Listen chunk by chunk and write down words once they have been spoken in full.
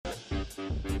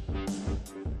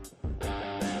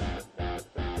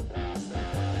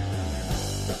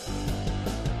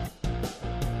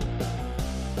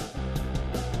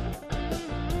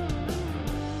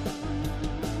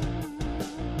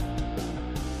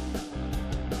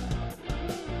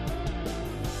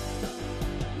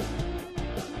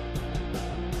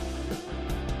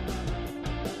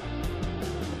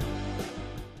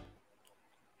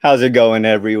How's it going,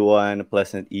 everyone? A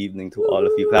pleasant evening to all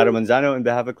of you. Claudio Woo! Manzano on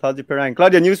behalf of Claudia Perrine.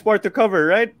 Claudia, new sport to cover,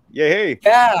 right? Yeah, hey.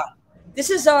 Yeah, this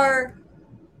is our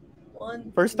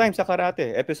one, First two, time sa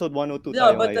karate. Episode 102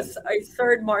 no, tayo but ngayon. our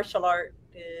third martial art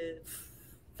is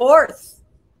fourth.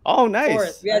 Oh, Fourth.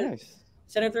 nice. We had Nice.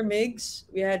 Senator Miggs,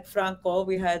 we had Franco,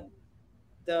 we had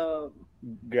the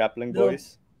Grappling little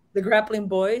boys. the grappling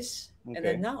boys, and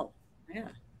then Okay. now, yeah,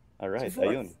 All so right.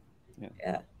 fourth. Ayun. Yeah.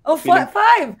 Yeah. Oh, Feeling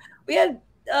five. We had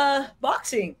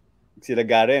boxing. sila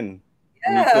Garen.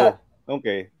 Yeah. Nico.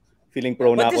 Okay. Feeling Yeah,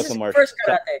 pro but na ako this sa is martial. first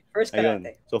karate. First Ayun.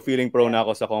 karate. So, feeling pro Yeah. na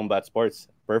ako sa combat sports.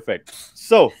 Perfect.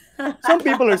 So, some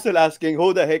people are still asking,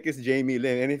 who the heck is Jamie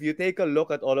Lim? And if you take a look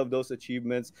at all of those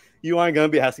achievements, you aren't going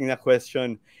to be asking that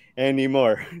question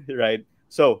anymore, right?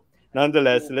 So,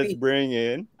 nonetheless, let's Wait. bring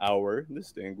in our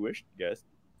distinguished guest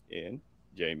in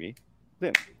Jamie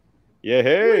Lim. Yeah,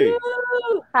 hey.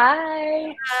 Woo!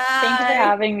 Hi. Thank you for Hi.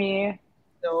 having me.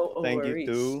 No Thank you worries.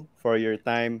 too for your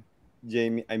time,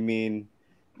 Jamie. I mean,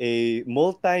 a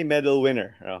multi-medal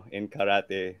winner in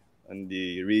karate on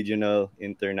the regional,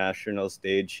 international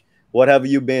stage. What have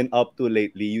you been up to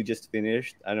lately? You just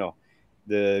finished, I know,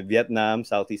 the Vietnam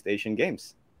Southeast Asian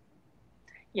Games.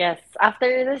 Yes, after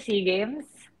the SEA Games,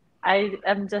 I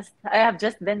have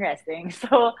just been resting.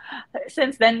 So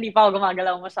since then, di pa ako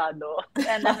gumagalaw masyado.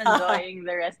 And I'm enjoying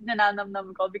the rest.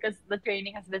 Nananamnam ko because the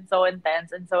training has been so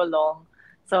intense and so long.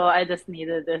 So I just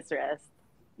needed this rest.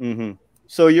 Mm-hmm.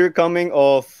 So you're coming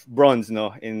off bronze,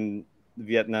 no, in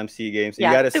Vietnam Sea Games. You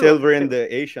Yeah, got a two, silver in two,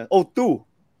 the Asian. Oh, two.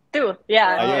 two.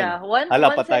 Yeah, Wow. Ayun. yeah. Once Hala,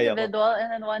 once patay ako. individual and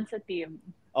then once a team.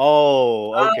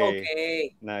 Oh, Ah, okay.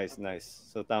 okay. Nice, nice.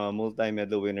 So tama,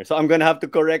 multi-medal winner. So I'm gonna have to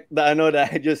correct the ano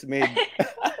that I just made.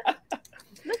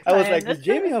 That's I was fine. like, does That's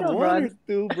Jamie have still one or bronze.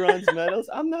 two bronze medals?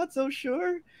 I'm not so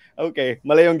sure. Okay,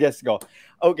 mali yung guess ko.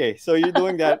 Okay, so you're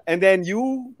doing that. And then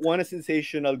you won a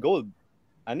sensational gold.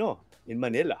 Ano? In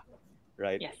Manila,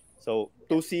 right? Yes. So,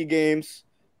 two SEA Games,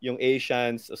 yung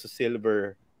Asians as a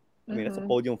silver. I mean, that's a Mm-hmm.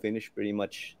 podium finish pretty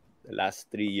much the last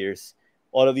 3 years.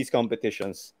 All of these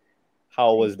competitions,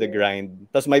 how was Thank the you. grind?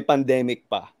 Tapos may pandemic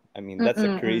pa. I mean, that's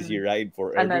a crazy Mm-mm-mm. ride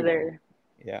for everyone. Another.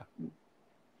 Yeah.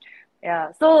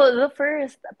 Yeah. So the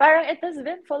first, parang it has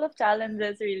been full of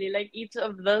challenges really. Like each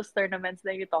of those tournaments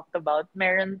that you talked about,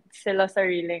 meron sila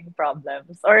sariling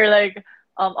problems or like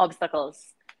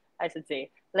obstacles, I should say.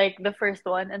 Like the first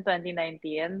one in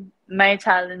 2019, my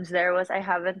challenge there was I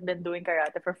haven't been doing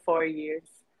karate for 4 years.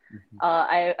 Mhm.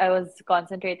 I was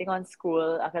concentrating on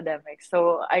school academics.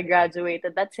 So I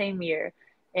graduated that same year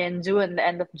in June, the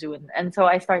end of June. And so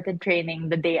I started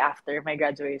training the day after my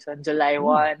graduation, July Mm.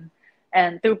 1.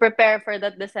 And to prepare for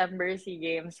that December SEA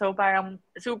Games. So parang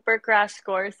super crash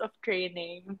course of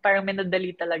training. Parang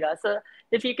minadali talaga. So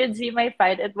if you could see my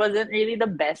fight, it wasn't really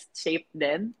the best shape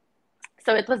then.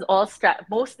 So it was all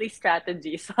mostly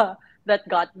strategies that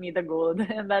got me the gold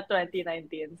in that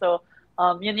 2019. So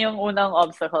yun yung unang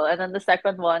obstacle. And then the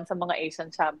second one sa mga Asian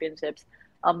Championships,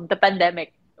 the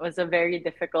pandemic was a very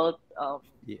difficult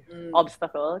Yeah. Mm.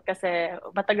 obstacle kasi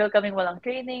matagal kaming walang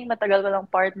training, matagal walang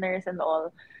partners and all.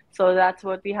 So that's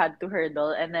what we had to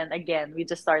hurdle. And then again, we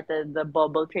just started the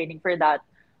bubble training for that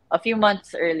a few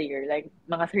months earlier, like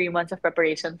mga 3 months of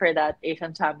preparation for that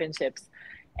Asian Championships.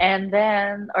 And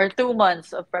then, or 2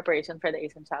 months of preparation for the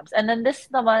Asian Champs. And then this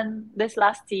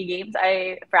last SEA Games,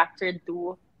 I fractured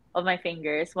two of my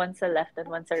fingers, one sa left and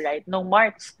one sa right, no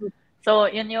March. So,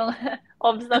 yun yung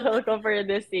obstacle ko for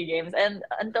this SEA Games. And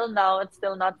until now, it's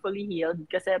still not fully healed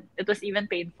kasi it was even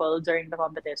painful during the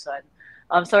competition.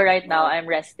 So right now, Wow. I'm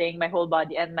resting my whole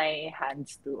body and my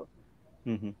hands too.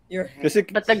 Mhm. Your Kasi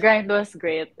But the hands. grind was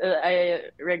great. I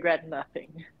regret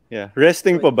nothing. yeah,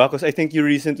 resting pa Good. ba? Because I think you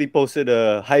recently posted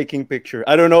a hiking picture.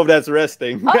 I don't know if that's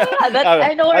resting. Oh yeah, that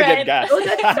I know, I get right? gas. Oh,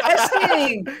 that's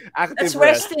resting. That's Active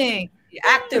rest. resting.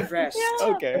 Active rest.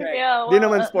 Okay. Yeah, Correct. yeah. Di Well,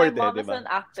 naman my sport mom di is ba? an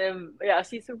active. Yeah,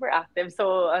 she's super active.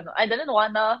 So, I didn't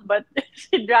wanna, but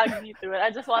she dragged me to it.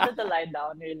 I just wanted to lie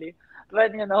down, really.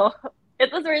 But it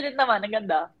was worth it naman. Ang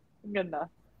ganda. Ang ganda.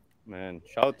 Man,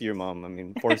 shout out to your mom. I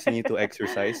mean, forcing you to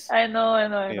exercise. I know, I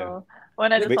know, I Yeah. know.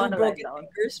 When I With just But, two want to lie broken down.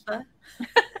 fingers, pa?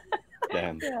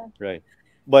 damn. Yeah. Right.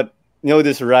 But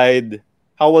this ride,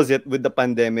 how was it with the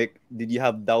pandemic? Did you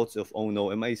have doubts of, oh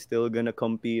no, am I still gonna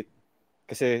compete?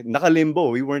 Kasi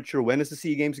nakalimbo. We weren't sure when is the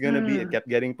SEA Games gonna be. It Mm. kept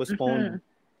getting postponed.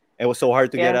 Mm-hmm. It was so hard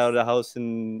to get out of Yes. the house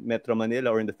in Metro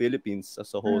Manila or in the Philippines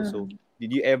as a whole. So Mm. did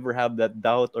you ever have that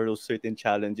doubt or those certain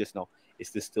challenges? No,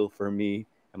 is this still for me?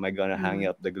 Am I gonna hang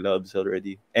Mm. up the gloves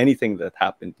already? Anything that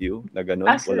happened to you? Na ganun?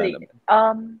 Wala Actually,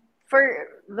 naman. for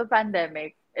the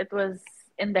pandemic, it was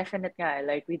indefinite nga.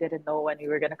 Like, we didn't know when we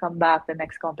were gonna come back the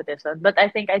next competition. But I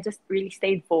think I just really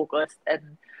stayed focused.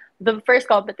 And the first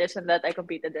competition that I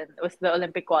competed in was the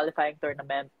Olympic qualifying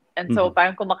tournament. And so Mhm.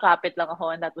 parang kumakapit lang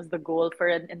ako, and that was the goal for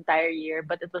an entire year.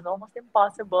 But it was almost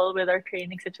impossible with our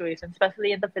training situation,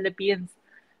 especially in the Philippines.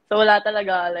 So wala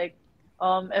talaga. Like,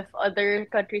 if other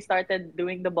countries started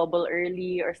doing the bubble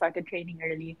early or started training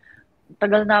early,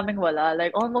 tagal naming wala.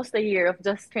 Like, almost a year of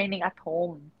just training at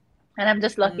home. And I'm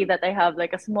just lucky Mm. that I have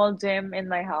like a small gym in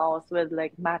my house with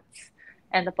like mats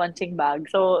and a punching bag.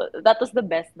 So that was the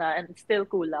best na, and it's still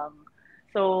kulang.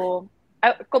 So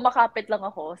kumakapit lang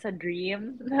ako sa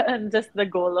dream and just the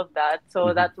goal of that. So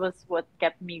Mhm. that was what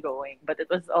kept me going. But it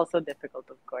was also difficult,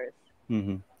 of course.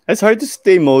 Mhm. It's hard to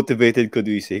stay motivated, could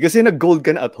we say? Kasi nag-gold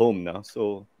ka na at home na.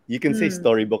 So you can say Mm.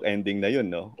 storybook ending na yun,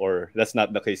 no? Or that's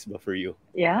not the case ba for you?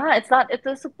 Yeah, it's not. It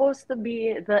was supposed to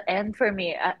be the end for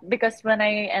me because when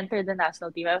I entered the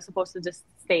national team, I was supposed to just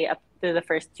stay up to the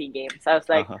first SEA Games. I was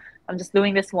like, Uh-huh. I'm just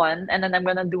doing this one, and then I'm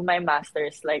gonna do my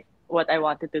masters, like what I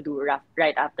wanted to do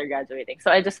right after graduating.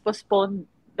 So I just postponed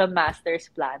the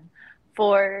masters plan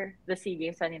for the SEA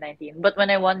Games 2019. But when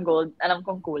I won gold, alam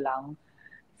kong kulang.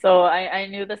 So I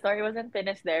knew the story wasn't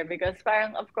finished there because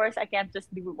parang, of course, I can't just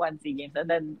do one SEA Games and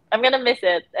then I'm gonna miss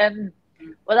it. And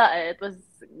wala it was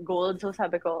gold. So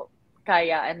sabi ko,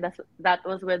 kaya. And that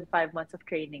was with 5 months of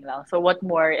training lang. So what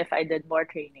more if I did more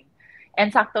training?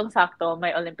 And saktong-sakto, my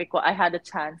I had a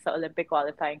chance sa Olympic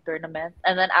qualifying tournament.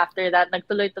 And then after that,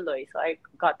 nagtuloy-tuloy. So I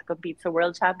got to compete sa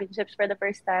World Championships for the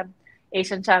first time,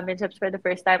 Asian Championships for the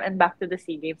first time, and back to the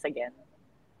SEA Games again.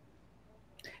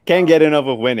 Can't get enough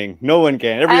of winning. No one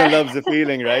can. Everyone I, loves the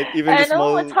feeling, right? Even the I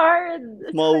know it's small hard.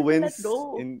 It's small hard to let wins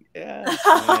go. in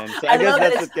man. So I I guess love that.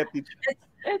 that's what kept you.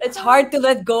 It's hard to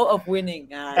let go of winning.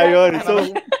 Ah, Ayun.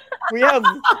 Exactly. So we have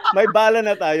may bala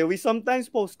na tayo. We sometimes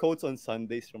post quotes on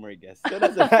Sundays from our guests. So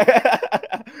that's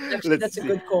actually, let's that's a see.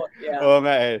 good quote. Yeah. Oo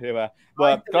nga eh, di ba? Hard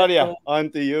But to let Claudia, go. on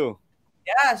to you.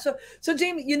 Yeah. So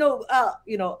Jamie,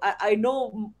 I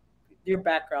know your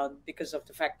background because of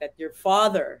the fact that your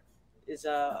father is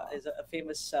a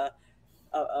famous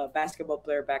basketball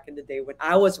player back in the day when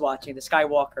I was watching the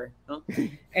Skywalker, no?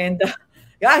 And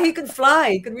yeah, he could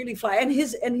fly. He could really fly, and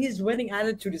his winning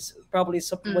attitude is probably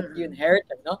something what you Mm.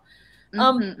 inherited, no?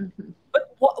 Um, Mm-hmm, mm-hmm.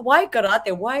 but why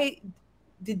karate? Why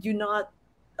did you not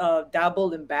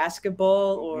dabble in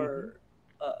basketball Mhm. or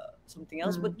something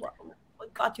else? But Mm.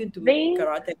 what got you into They,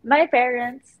 karate? my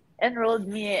parents enrolled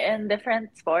me in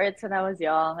different sports when I was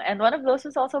young, and one of those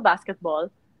was also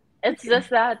basketball. It's just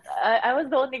that I was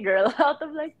the only girl out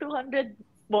of like 200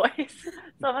 boys.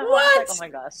 So my mom's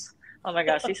like, What? oh my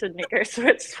gosh, you should make her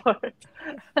switch sports.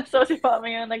 So si mama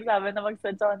yung nagsabi na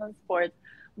mag-switch ako ng sports.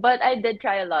 But I did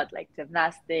try a lot, like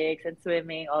gymnastics and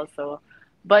swimming also.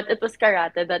 But it was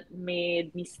karate that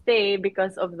made me stay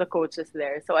because of the coaches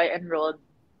there. So I enrolled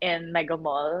in Mega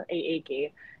Mall, AAK.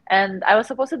 And I was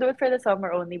supposed to do it for the summer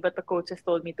only, but the coaches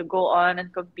told me to go on and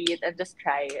compete and just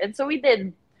try. And so we did.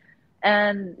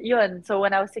 And yun, so when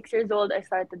I was 6 years old, I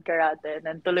started karate and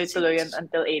then tuloy-tuloy yun Six,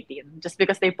 until 18, just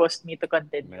because they pushed me to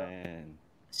continue. Man.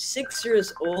 6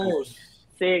 years old.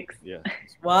 Six. Yeah.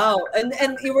 Wow. And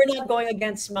you were not going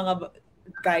against mga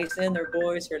guys then or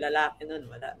boys or lalaki nun,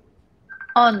 wala.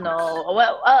 Oh no.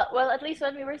 Well, at least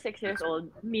when we were 6 years old,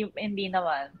 hindi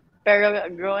naman. Pero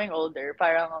growing older,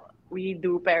 parang we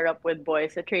do pair up with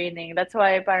boys sa training. That's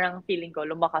why parang feeling ko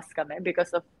lumakas kami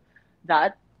because of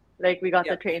that. Like we got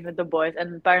to Yeah. train with the boys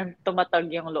and parang tumatag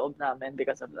yung loob namin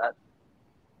because of that.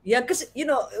 Yeah, because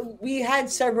we had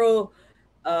several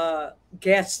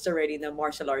guests already, the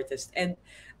martial artists, and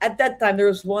at that time there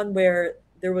was one where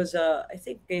there was I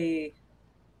think a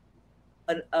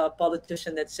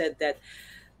politician that said that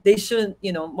they shouldn't,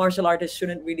 martial artists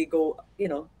shouldn't really go,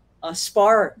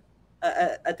 spar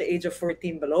at the age of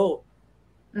 14 below.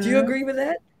 Do you Mm. agree with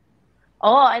that?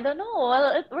 Oh, I don't know.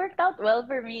 Well, it worked out well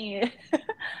for me.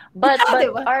 but Yeah,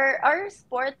 but diba? our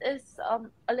sport is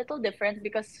a little different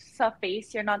because sa face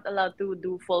you're not allowed to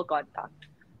do full contact.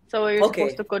 So you're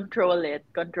supposed Okay. to control it,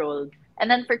 controlled. And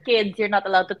then for kids, you're not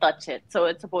allowed to touch it. So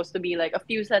it's supposed to be like a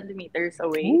few centimeters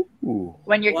away Ooh.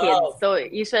 when you're kids. Wow. So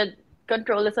you should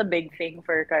control is a big thing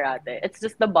for karate. It's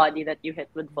just the body that you hit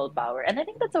with full power. And I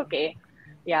think that's okay.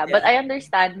 Yeah, but Yeah. I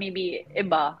understand maybe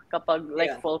iba kapag like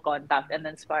Yeah. full contact and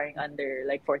then sparring under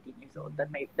like 14 years old.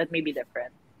 That may be different.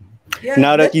 Yeah.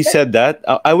 Now that you That said that,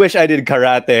 I wish I did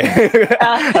karate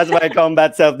Uh, as my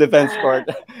combat self-defense sport.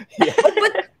 Yeah.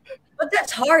 but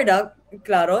that's hard,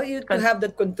 Claro, you to con- have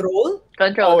that control.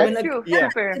 control. Oh, I mean, That's like, true. yeah.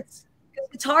 Super.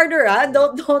 it's harder,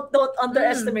 Don't Mm,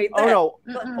 underestimate Oh that. no.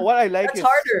 But mm-mm. What I like that's is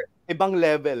harder. ibang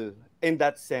level in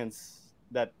that sense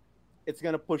that it's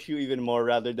gonna push you even more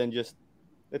rather than just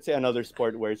let's say another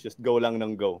sport where it's just go lang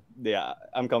ng go. Yeah,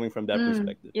 I'm coming from that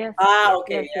perspective. Yes. Ah, Yeah.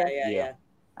 okay. Yes, Yeah, yes. yeah, Yeah.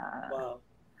 yeah. Uh, Wow.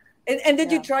 And did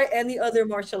you yeah. try any other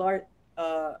martial art,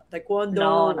 No,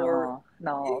 taekwondo, or no,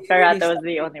 no. you really Karate was stuck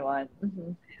the with? only one.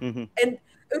 Hmm. Hmm. And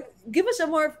give us a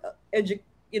more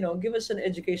give us an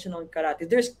education on karate.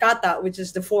 There's kata, which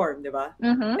is the form, diba?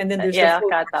 Mm-hmm. And then there's the Yeah, full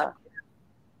kata.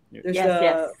 there's Yes,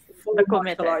 yes. the The full martial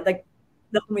kumite. art, like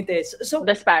the kumite. So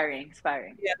The sparring.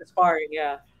 yeah, the sparring,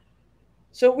 yeah.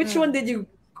 So which one Mm. did you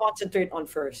concentrate on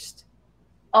first?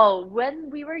 Oh, when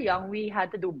we were young, we had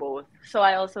to do both. So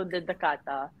I also did the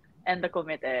kata and the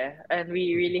kumite, and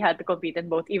we really had to compete in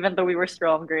both, even though we were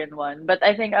stronger in one. But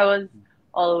I think I was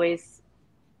always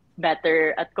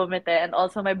better at kumite, and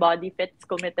also my body fits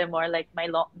kumite more, like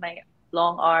my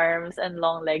long arms and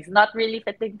long legs. Not really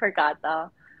fitting for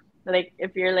kata. Like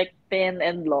if you're like thin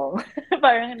and long,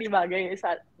 parang hindi bagay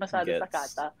masyado sa Gets.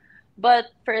 kata.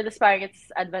 But for the sparring, it's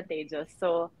advantageous.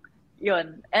 So,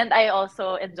 yun. And I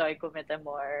also enjoy kumite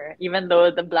more, even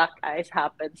though the black eyes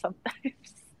happen sometimes.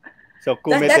 So That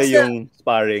kumite that's the, yung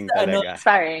sparring ano, talaga.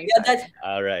 Sparring. yeah,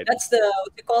 All right. that's the,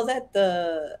 what do you call that,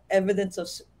 the evidence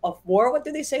of war. What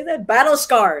do they say, that battle But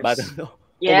scars? oh my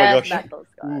Yes, gosh. battle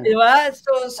scar. Ooh. Diba?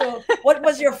 So what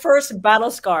was your first battle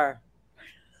scar?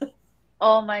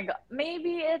 Oh my God.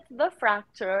 Maybe it's the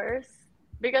fractures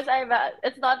because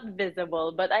it's not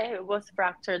visible, but I was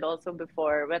fractured also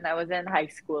before when I was in high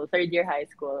school, third year high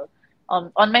school.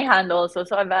 On my hand also.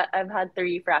 So I've had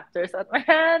three fractures on my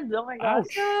hand. Oh my gosh.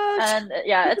 Ouch. Gosh. And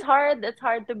yeah, it's hard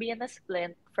to be in a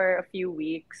splint for a few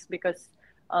weeks because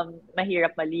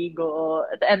mahirap maligo.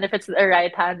 And if it's the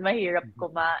right hand, mahirap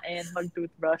kumain,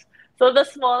 mag-toothbrush. So the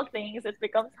small things, it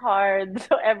becomes hard.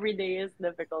 So every day is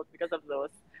difficult because of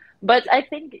those. But I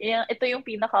think yeah, ito yung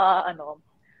pinaka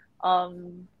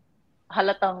um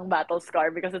halatang battle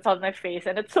scar because it's on my face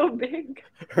and it's so big.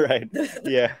 Right.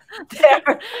 Yeah.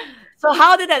 There. So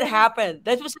how did that happen?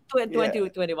 That was in Yeah.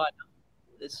 2021.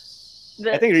 This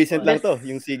I think recent lang This to,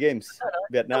 yung SEA Games,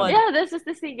 Vietnam. yeah, this is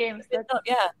the SEA Games.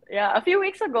 yeah. Yeah, a few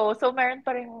weeks ago. So meron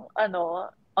pa rin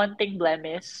onting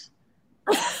blemish.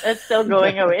 It's still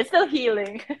going away. It's still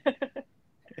healing.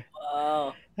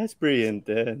 Wow. That's pretty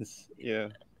intense. Yeah.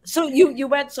 So you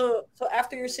went, so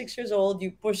after you're 6 years old,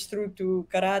 you pushed through to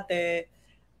karate,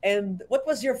 and what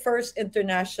was your first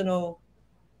international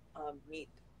meet?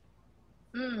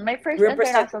 My first Represent.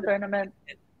 international tournament.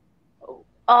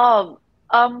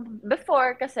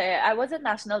 Before kasi I was in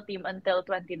national team until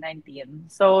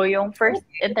 2019. So yung first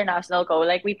international ko,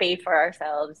 like we paid for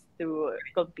ourselves to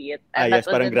compete, and that Yes,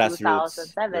 was parang in grassroots.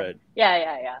 2007. Right.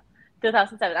 Yeah.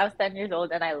 2007. I was 10 years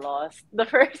old and I lost the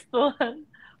first one.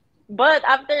 But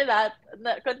after that,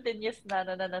 continuous na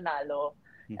nananalo.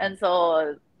 And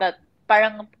so that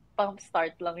parang pang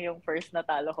start lang yung first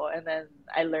natalo ko, and then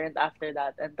I learned after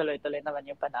that and tuloy-tuloy naman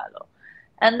yung panalo.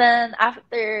 And then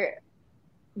after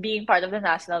being part of the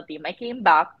national team, I came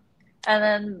back, and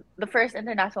then the first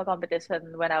international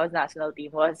competition when I was national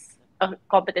team was a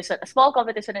small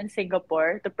competition in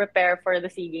Singapore to prepare for the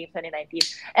SEA Games 2019.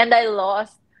 And I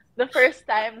lost the first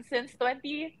time since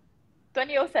 2007.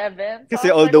 So Kasi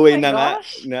I was all like, the oh way my na nga.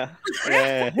 gosh. Na.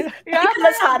 Yeah. Yeah,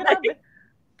 Nasanay.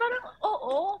 parang,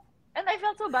 oo. And I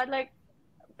felt so bad, like,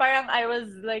 parang I was,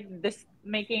 like,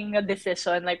 making a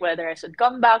decision, like, whether I should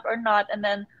come back or not, and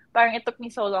then, parang it took me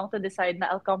so long to decide na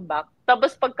I'll come back.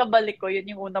 Tapos, pagkabalik ko, yun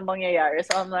yung unang mangyayari.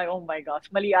 So, I'm like, oh my gosh,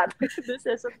 mali ata yung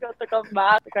decision ko to come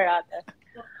back to karate.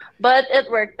 But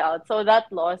it worked out. So, that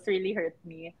loss really hurt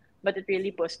me. But it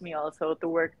really pushed me also to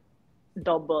work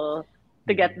double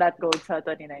to get that gold sa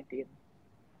 2019.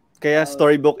 Kaya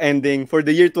storybook ending for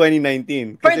the year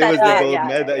 2019. For Kasi it that, was the yeah, gold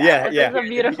medal. Yeah. It was a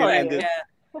beautiful If you end year.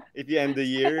 If you end the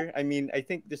year, I mean, I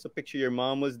think there's a picture. Your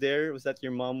mom was there. Was that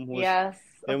your mom who was Yes.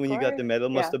 there when you got the medal?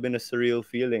 Must Yeah. have been a surreal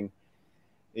feeling.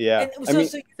 Yeah. And I mean,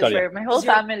 so sorry. Super. My whole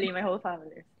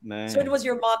family. Man. So it was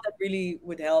your mom that really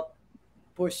would help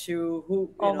push you,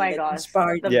 Oh my that gosh.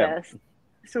 inspired The you. Yeah. best.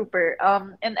 Super.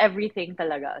 And everything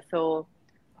talaga. So,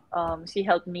 she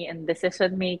helped me in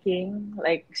decision making.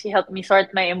 Like, she helped me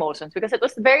sort my emotions because it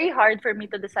was very hard for me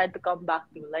to decide to come back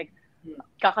to. Like,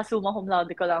 Kakasumma cum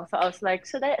laude ko lang. So I was like,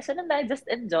 shouldn't I just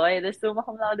enjoy this summa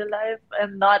cum laude life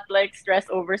and not like stress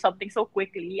over something so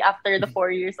quickly after the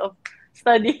 4 years of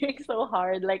studying so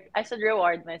hard? Like I should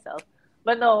reward myself.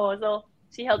 But no, so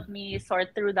she helped me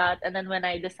sort through that. And then when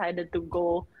I decided to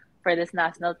go for this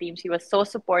national team, she was so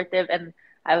supportive, and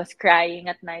I was crying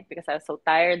at night because I was so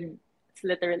tired. It's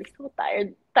literally so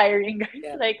tiring, guys.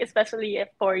 Yeah. Like especially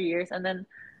at 4 years, and then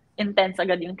intense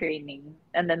agad yung training,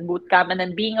 and then boot camp, and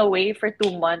then being away for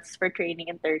 2 months for training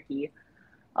in Turkey.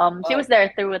 She Wow. was there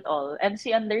through it all, and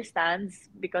she understands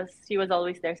because she was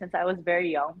always there since I was very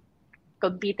young,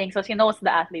 competing. So she knows the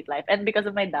athlete life, and because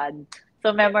of my dad, so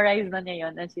memorized na niya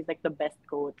yun, and she's like the best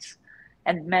coach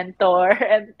and mentor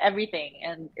and everything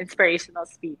and inspirational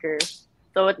speaker.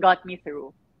 So it got me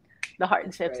through the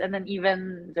hardships, right. and then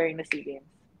even during the SEA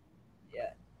Games.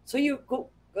 Yeah. So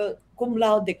cum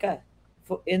laude ka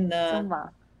in Summa.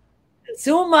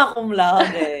 summa cum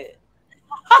laude.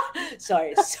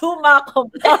 Sorry, summa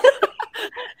cum laude.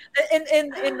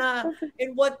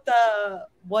 In what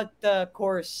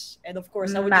course? And of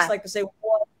course, I would just Math. like to say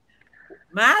what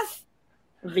math.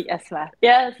 VS Math.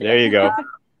 Yes. There you go.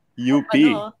 UP.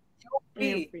 Ano? UP.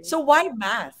 UP. So why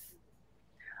math?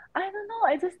 I don't know.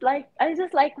 I just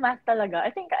like math talaga. I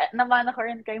think namana ko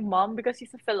rin kay mom because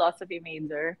she's a philosophy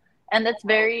major. And it's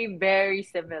very, very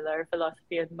similar,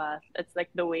 philosophy and math. It's like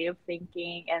the way of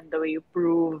thinking and the way you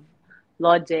prove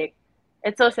logic.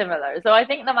 It's so similar. So I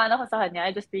think namana ko sa kanya,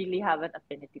 I just really have an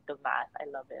affinity to math. I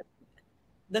love it.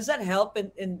 Does that help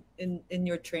in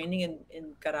your training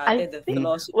in I karate, the think,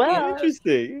 philosophy? well,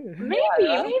 Interesting.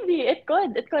 maybe it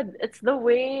could. It's the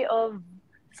way of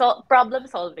problem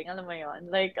solving, alam mo yun.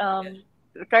 Like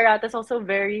karate is also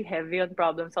very heavy on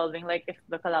problem solving. Like if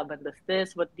the kalaban does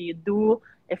this, what do you do?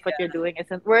 If what you're doing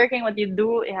isn't working, what do you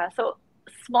do? Yeah, so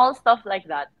small stuff like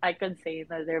that, I could say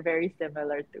that they're very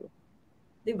similar too.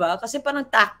 Diba? Kasi parang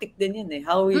tactic din yun eh.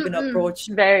 How are you gonna approach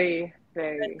Very,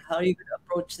 very. how are you gonna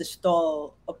approach the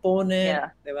stall opponent? Yeah.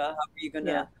 Diba? How are you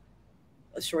gonna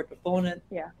a short opponent?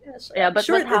 Yeah. Yes. Yeah, but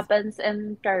Sure, what happens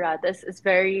in karate is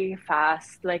very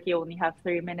fast. Like you only have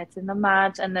 3 minutes in the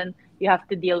match, and then you have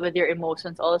to deal with your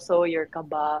emotions also, your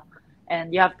kaba,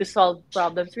 and you have to solve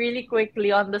problems really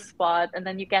quickly on the spot, and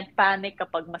then you can't panic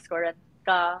kapag maskoran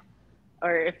ka,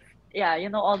 or if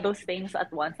all those things at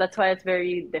once. That's why it's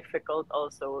very difficult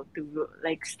also to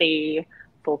like stay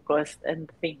focused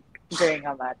and think during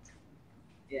a match.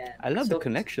 Yeah. I love the So-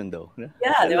 connection though. Yeah,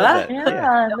 I diba? love that.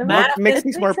 Yeah, the math Makes is-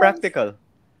 things more makes sense. practical.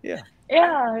 Yeah,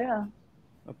 Yeah.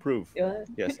 approve. Diba?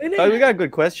 Yes. Really? So we got a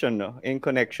good question, no? In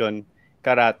connection,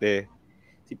 karate.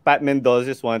 Si Pat Mendoza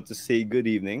just wanted to say good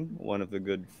evening, one of the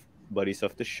good buddies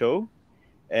of the show.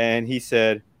 And he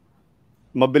said,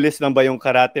 mabilis lang ba yung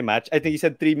karate match? I think he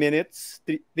said 3 minutes.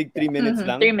 3 minutes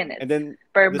lang. 3 minutes And then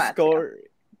per the match. score.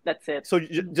 That's it. So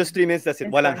just 3 minutes, that's it.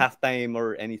 Yes, Walang sir. halftime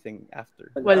or anything after.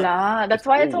 Wala. That's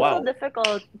why it's Oh, also wow.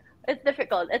 difficult. It's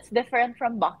difficult. It's different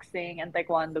from boxing and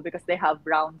taekwondo because they have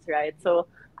rounds, right? So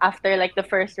after like the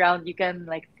first round, you can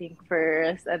like think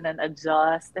first and then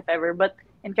adjust if ever. But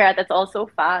in karate, it's also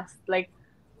fast. Like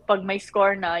pag may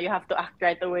score na, you have to act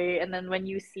right away. And then when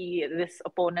you see this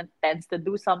opponent tends to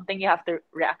do something, you have to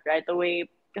react right away.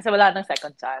 Kasi wala nang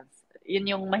second chance. Yun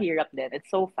yung mahirap din. It's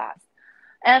so fast.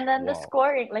 And then the Wow.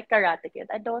 scoring, like Karate Kid,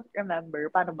 I don't remember.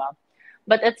 Paano ba?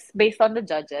 But it's based on the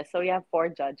judges. So you have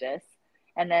 4 judges.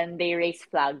 And then they raise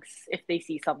flags if they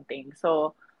see something.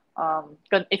 So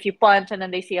if you punch and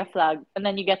then they see a flag, and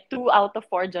then you get 2 out of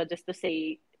 4 judges to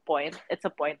say point, it's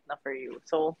a point na for you.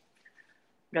 So,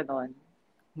 ganon.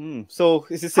 So,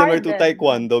 is it similar Hard to din.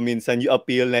 taekwondo? Minsan you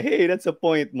appeal na, hey, that's a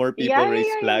point. More people raise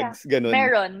flags. Ganon.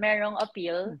 Merong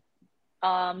appeal.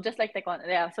 Just like taekwondo.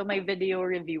 Yeah, so may video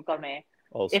review kami.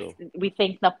 Also. If we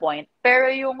think na point. Pero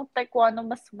yung taekwondo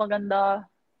mas maganda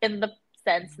in the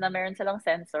sense na meron silang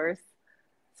sensors.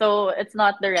 So it's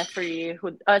not the referee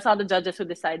it's not the judges who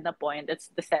decide na point, it's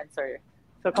the censor.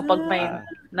 So kapag may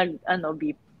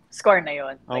beep, score na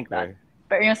yun. Like that.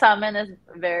 Pero yung sa amin is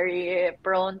very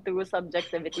prone to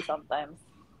subjectivity sometimes.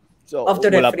 So Of the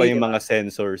wala pa referee, yung diba? mga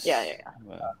sensors. Yeah.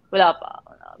 Wala pa.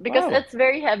 Because Wow. it's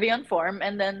very heavy on form,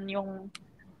 and then yung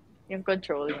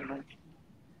control yun.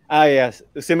 Yes.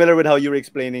 Similar with how you were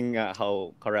explaining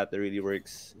how karate really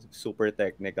works. Super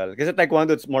technical. Kasi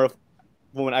taekwondo, it's more of,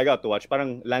 when I got to watch,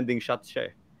 parang landing shots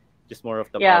siya eh. Just more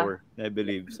of the power, I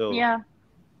believe. So, Yeah.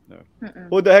 No.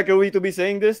 Who the heck are we to be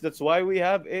saying this? That's why we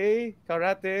have a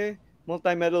karate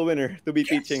multi-medal winner to be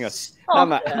teaching us.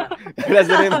 Tama.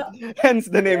 That's the name. Hence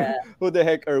the name. Yeah. Who the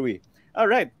heck are we? All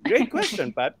right. Great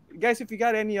question, Pat. Guys, if you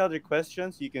got any other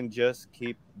questions, you can just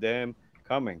keep them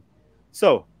coming.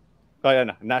 So, kaya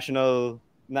na, national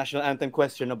national anthem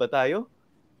question na ba tayo?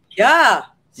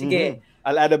 Yeah. Sige.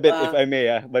 I'll add a bit if I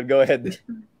may, but go ahead.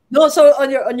 No, so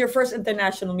on your first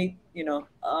international meet,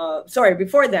 sorry,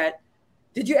 before that,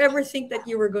 did you ever think that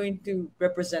you were going to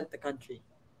represent the country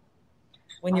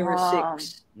when you were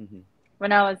six?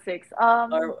 When I was 6.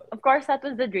 Or- Of course, that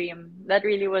was the dream. That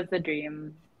really was the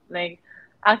dream. Like,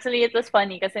 actually, it was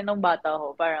funny kasi nung bata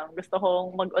ako, parang gusto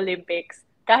kong mag-Olympics.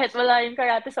 Kahit wala yung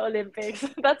karate sa Olympics.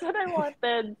 That's what I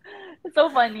wanted. It's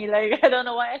so funny. Like, I don't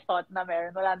know why I thought na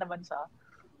meron. Wala naman siya.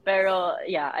 Pero,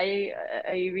 yeah, I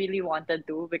really wanted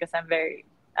to because I'm very,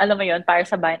 alam mo yun, para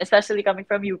sa bayan, especially coming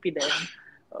from UP din.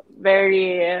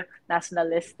 Very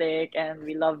nationalistic and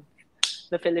we love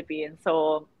the Philippines.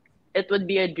 So, it would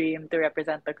be a dream to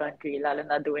represent the country, lalo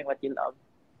na doing what you love.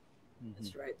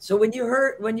 That's right. So when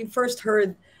you first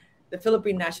heard the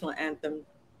Philippine national anthem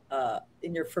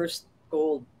in your first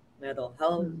gold medal,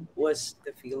 how was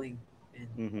the feeling?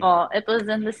 Oh, it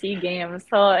was in the SEA Games.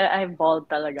 So I bawled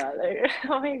talaga. Like,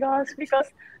 oh my gosh,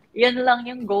 because yun lang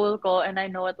yung goal ko and I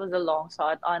know it was a long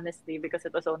shot, honestly, because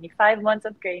it was only 5 months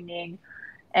of training.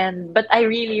 But I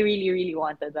really, really, really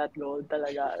wanted that gold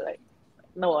talaga. Like,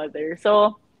 no other.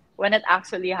 So, when it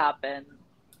actually happened,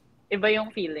 iba yung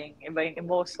feeling, iba yung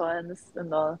emotions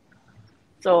and all.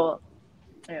 So,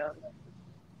 ayun.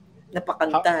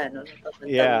 Napakanta, no?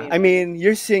 Yeah, I mean,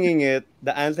 you're singing it.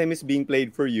 The anthem is being played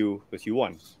for you because you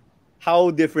won. How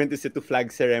different is it to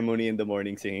flag ceremony in the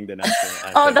morning singing the national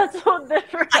anthem? Oh, that's so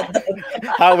different.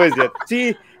 How is it?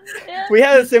 See, Yeah. we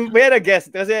had a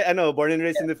guest kasi born and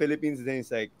raised in the Philippines. Then it's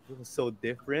like it was so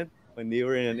different when they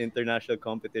were in an international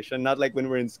competition. Not like when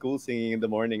we're in school singing in the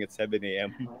morning at 7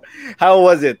 a.m. How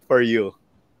was it for you?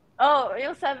 Oh,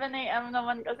 yung 7 a.m.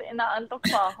 naman kasi inaantok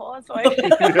pa ako. So,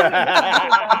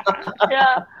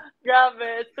 yeah,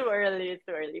 grabe. It's too early.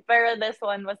 Pero this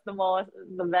one was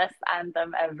the best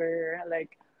anthem ever.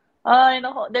 Like,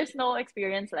 there's no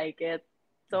experience like it.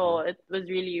 So, it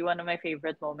was really one of my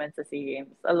favorite moments at SEA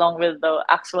Games, along with the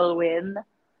actual win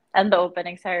and the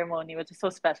opening ceremony, which is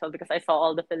so special because I saw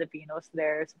all the Filipinos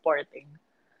there supporting.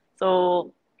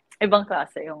 So, ibang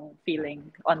klase yung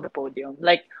feeling on the podium.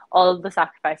 Like, all the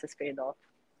sacrifices paid off.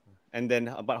 And then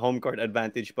about home court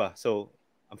advantage pa. So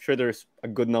I'm sure there's a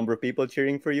good number of people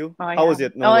cheering for you. Oh, How yeah. was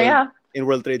it? In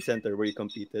World Trade Center where you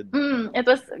competed? It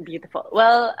was beautiful.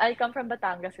 Well, I come from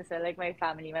Batangas kasi, like, my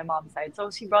family, my mom's side. So,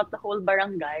 she brought the whole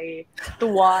barangay to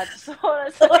watch. So,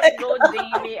 it's like, go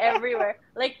daily, everywhere.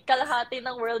 Like, kalahati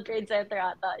ng World Trade Center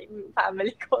ata, yung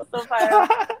family ko. So,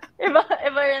 parang, iba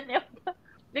rin yun.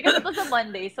 Because it was a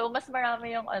Monday, so mas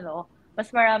marami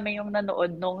yung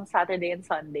nanood nung Saturday and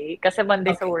Sunday. Kasi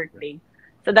Monday's a work day.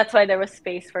 So, that's why there was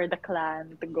space for the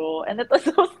clan to go. And it was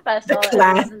so special. The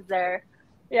clan? Everyone was there.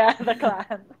 Yeah, the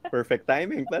clan. Perfect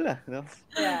timing pala, no?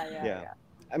 Yeah.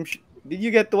 Did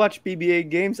you get to watch PBA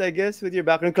games, I guess, with your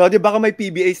background? Claudia, baka may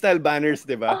PBA-style banners,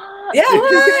 di ba? Yeah,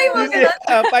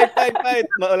 why? Fight.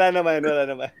 Wala naman.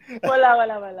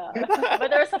 Wala.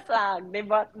 But there was a flag. They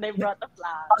brought a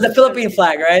flag. The Philippine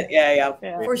flag, right? Yeah.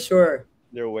 For sure.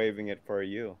 They're waving it for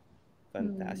you.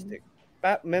 Fantastic.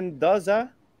 Pat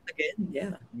Mendoza, Again,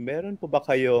 yeah. meron po ba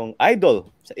kayong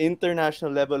idol sa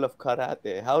international level of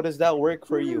karate? How does that work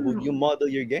for you? Who do you model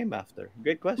your game after?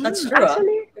 Great question. That's true.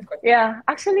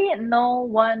 Actually, no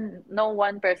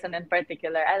one person in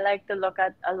particular. I like to look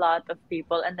at a lot of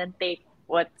people and then take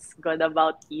what's good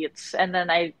about each, and then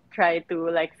I try to,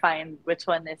 like, find which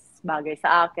one is bagay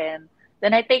sa akin.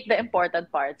 Then I take the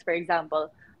important parts. For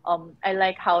example, I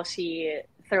like how she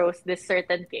throws this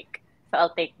certain kick, so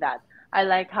I'll take that. I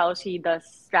like how she does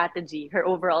strategy, her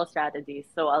overall strategies,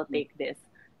 so I'll take this.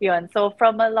 Yun. So,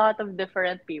 from a lot of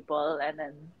different people, and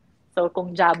then, so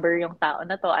kung jabber yung tao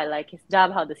na to, I like his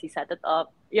jab, how does he set it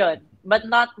up? Yun. But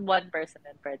not one person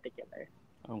in particular.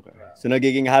 Okay. So,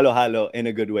 nagiging halo-halo in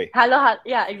a good way. Halo-halo.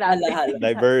 Yeah, exactly. Halo-halo.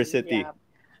 Diversity. Yeah.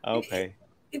 Okay.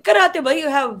 In karate ba, you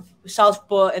have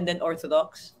southpaw and then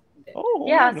orthodox? Oh.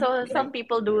 Yeah, so some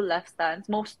people do left stance,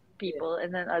 most people,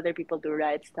 and then other people do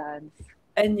right stance.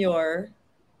 And your...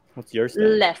 What's your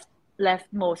stance? Left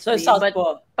mostly. So,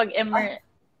 southpaw. But pag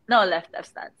no, left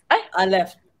stance. Ay,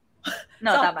 left.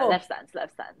 no, Southpaw. tama, left stance.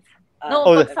 Ah. No,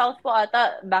 pag southpaw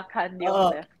ata, backhand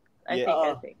yung left. I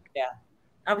think. Yeah.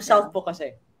 I'm southpaw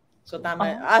kasi. So,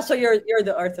 tama. So you're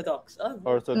the orthodox. Oh.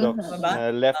 Orthodox.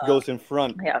 Mhm. Left goes in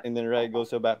front, Yeah. and then right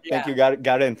goes back. Yeah. Thank you,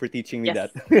 Garen, for teaching me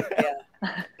Yes. that.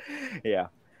 Yeah. Yeah.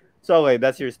 So, okay,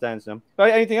 that's your stance. No?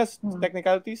 Anything else?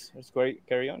 Technicalities? Let's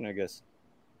carry on, I guess.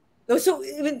 No, so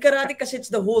even karate kasi it's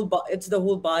the whole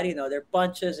body, no? There are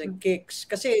punches and kicks.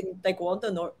 Kasi in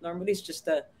taekwondo normally it's just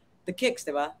the the kicks,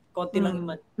 diba? Konti lang yung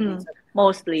Mm, mm, minsan.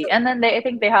 mostly. And then I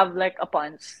think they have like a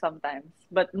punch sometimes,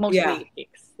 but Yeah. mostly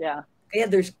kicks. Yeah. Kaya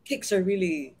their kicks are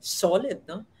really solid,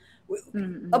 no?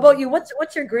 Mm-mm. About you, what's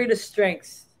your greatest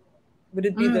strength? Would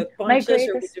it be Mm, the my punches or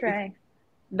would greatest it be strength,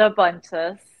 the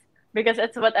punches, because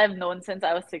it's what I've known since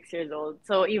I was 6 years old.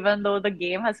 So even though the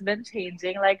game has been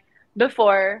changing, like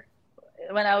before,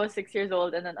 when I was 6 years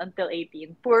old and then until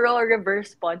 18, puro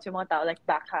reverse punch yung mga tao, like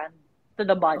backhand to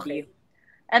the body. okay?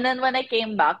 And then when I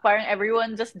came back, parang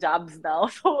everyone just jabs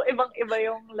now. So ibang-iba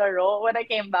yung laro. When I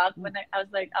came back, I was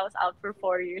like, I was out for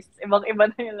 4 years.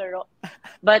 Ibang-iba na yung laro.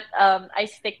 But I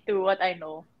stick to what I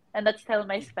know. And that's still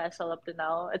my special up to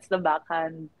now. It's the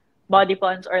backhand body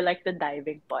punch or like the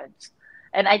diving punch.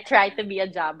 And I try to be a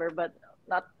jabber, but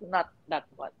not that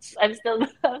much. I'm still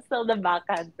the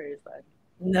backhand person.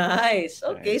 Nice.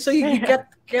 Okay, so Nice. you Yeah.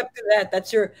 kept to that. That's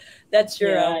your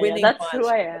Yeah, winning that's who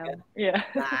punch. I am. Yeah.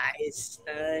 Nice,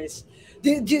 nice.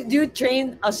 Do you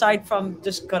train aside from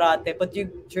just karate, but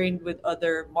you train with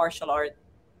other martial art?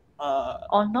 Uh,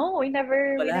 Oh no, we wala,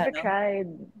 never no? tried.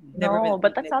 Never No,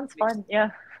 but that sounds mixed. fun.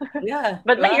 Yeah. Yeah,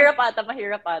 But diba?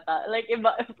 mahirap ata. Like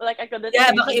iba, like I couldn't Yeah,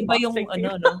 train baka with iba yung boxing ano,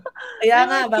 people. no? Kaya They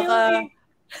nga, might kill baka me.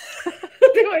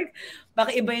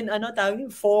 baka iba yung ano, tawag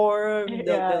yung form,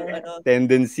 the Yeah, ano,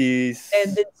 Tendencies.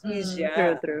 tendencies, true,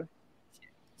 yeah. true.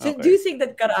 So do Okay. you think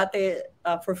that karate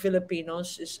for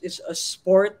Filipinos is a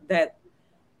sport that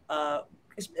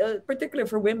is particular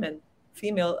for women,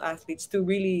 female athletes to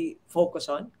really focus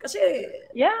on? Kasi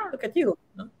Yeah, look at you,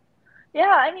 no?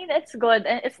 yeah. I mean, it's good,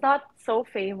 and it's not so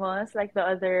famous like the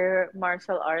other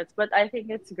martial arts, but I think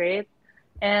it's great,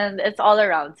 and it's all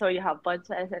around. So you have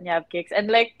punches and you have kicks, and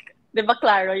like, di ba,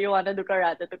 Claro, you wanna do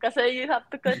karate too, kasi you have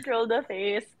to control the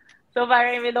face. So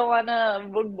parang if you don't wanna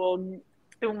bugbog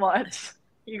too much,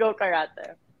 you go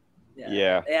karate. Yeah,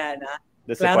 Yeah, yeah, na.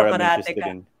 that's the Klaro part I'm karate interested ka.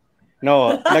 in.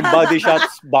 No, nag-body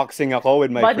shots boxing ako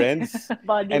with my Body, friends.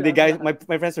 body And the lang guys, lahat.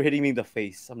 my friends were hitting me in the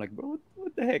face. I'm like, bro,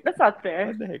 what the heck? That's not fair.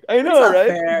 What the heck? I It's know, not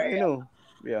right? fair. I know.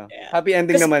 Yeah. Yeah, Happy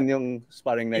ending because naman yung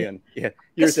sparring na yun. Yeah.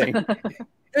 You were saying.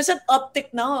 there's an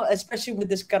uptick now, especially with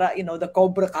this karate, the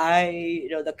Cobra Kai,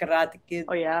 the Karate Kid.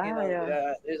 Oh yeah,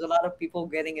 yeah. There's a lot of people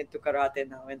getting into karate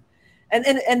now, and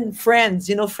Friends,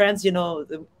 Friends,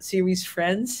 the series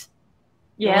Friends,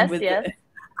 the one Yes, with yes.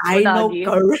 I know Unagi.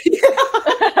 Korea.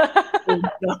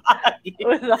 Unagi.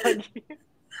 Unagi.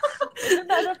 Isn't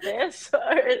that a fish?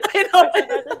 I know. Or is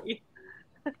that an e-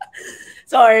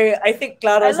 Sorry, I think I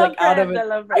Clara's like love out of friends. it. I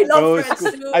love I friends. love No, it's Friends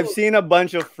cool. too. I've seen a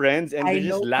bunch of friends and I they're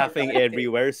just know laughing karate.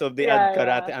 everywhere. So if they add Yeah,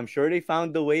 karate, yeah. I'm sure they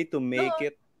found a way to make No,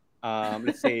 it,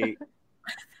 let's say,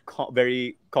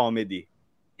 very comedy.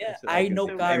 yeah, That's what I I can know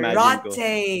say. Super. Imagine ko.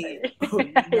 karate.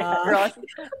 Yeah, Unagi. Ross is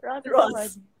so Ross.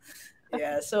 funny.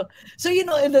 Yeah, so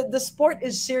the sport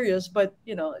is serious, but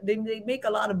they make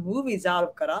a lot of movies out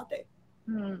of karate.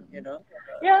 Hmm. You know,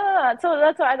 Yeah, so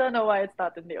that's why I don't know why it's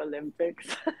not in the Olympics.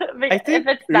 I If think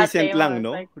it's that recent lang, famous,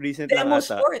 no? like Recent lang demo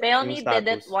ata sport. they yung only did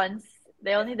it status. once.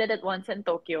 They only did it once in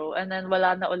Tokyo, and then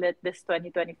wala na ulit this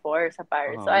 2024 sa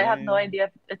Paris. Oh, So I have no man. idea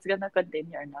if it's gonna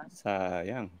continue or not.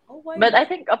 Sayang. Oh, why But I not?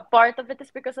 think a part of it is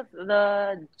because of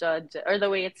the judge or the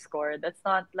way it's scored. It's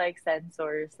not like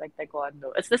censors like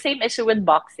taekwondo. It's the same issue with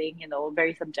boxing,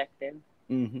 very subjective.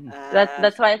 Mm-hmm.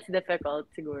 That's why it's difficult,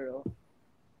 siguro.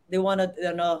 They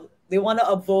wanna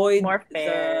avoid More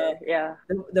fair, yeah.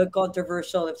 the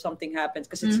controversial if something happens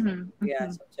because it's yeah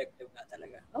Mm-hmm. subjective nga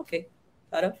talaga. Okay,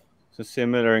 Tara? So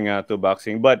similar nga to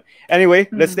boxing. But anyway,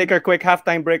 let's take Mm-hmm. our quick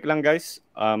halftime break lang, guys.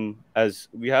 As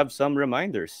we have some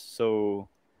reminders. So,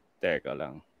 teka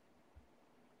lang.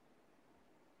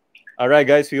 All right,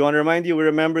 guys. We want to remind you, we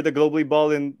remember the Globally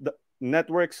Ballin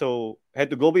network. So head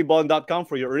to globallyballin.com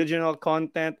for your original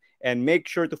content and make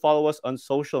sure to follow us on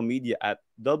social media at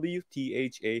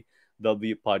WTHAW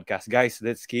Podcast. Guys,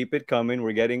 let's keep it coming.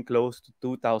 We're getting close to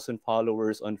 2,000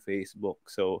 followers on Facebook.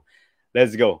 So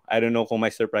let's go. I don't know kung may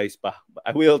surprise pa. But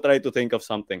I will try to think of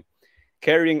something.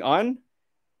 Carrying on,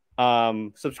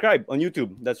 subscribe on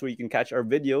YouTube. That's where you can catch our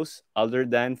videos other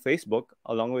than Facebook,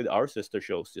 along with our sister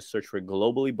shows. Just search for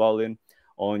Globally Ballin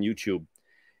on YouTube.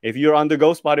 If you're on the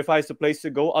go, Spotify is the place to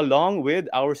go, along with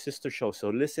our sister show. So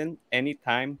listen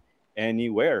anytime,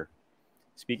 anywhere.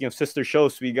 Speaking of sister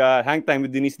shows, we got Hang Time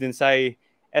with Denise Dinsay.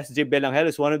 SJ Belangel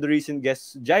is one of the recent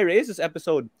guests. Jai Reyes'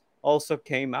 episode also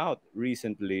came out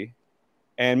recently.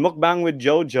 And Mukbang with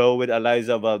Jojo with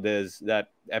Eliza Valdez. That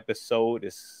episode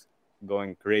is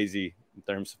going crazy in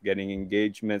terms of getting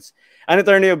engagements. An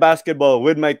attorney of basketball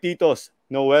with my titos,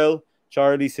 Noel,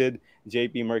 Charlie Sid,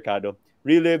 JP Mercado.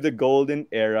 Relive the golden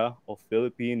era of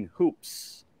Philippine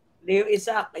hoops. Leo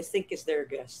Isaac, I think, is their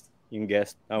guest. Yung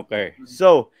guest. Okay.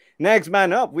 So, next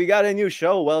man up, we got a new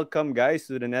show. Welcome, guys,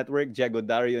 to the network. Diego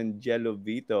Dario and Jello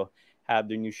Vito have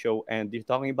their new show, and they're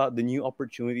talking about the new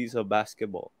opportunities of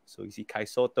basketball. So, you see Kai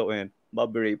Soto and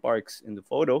Bobby Ray Parks in the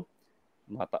photo.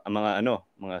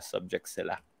 Mga subjects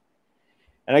sila.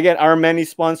 And again, our many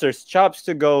sponsors: Chops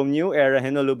to Go, New Era,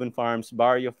 Hinoluban Farms,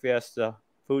 Barrio Fiesta,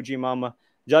 Fuji Mama,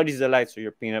 Juddy's Delights for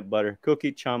your peanut butter,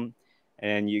 Cookie Chum,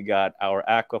 and you got our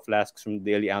Aqua Flasks from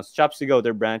Daily Ounce. Chops to Go,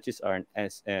 their branches are in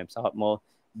SM, South Mall,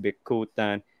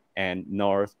 Bikutan, and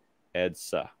North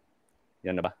EDSA.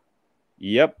 Yan na ba?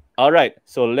 Yep. All right.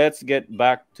 So let's get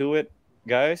back to it,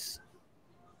 guys.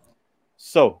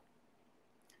 So,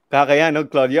 kakaya, no,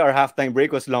 Claudia, our halftime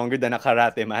break was longer than a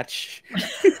karate match.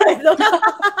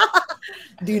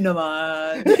 Di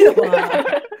naman. Di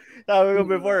naman. Sabi ko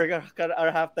before,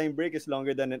 our halftime break is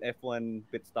longer than an F1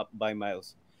 pit stop by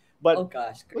miles. But Oh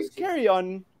gosh, let's crazy. carry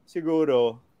on,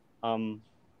 siguro,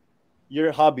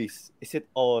 your hobbies. Is it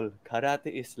all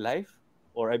karate is life?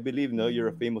 Or I believe, no, you're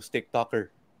a famous TikToker.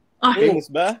 Ay, Famous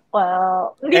ba?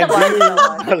 wow. Hindi And naman. do you,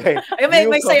 naman. okay. Ay, may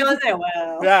Do you sayo na eh.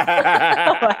 Wow.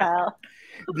 Wow.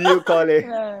 Do you call it?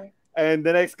 Yeah. And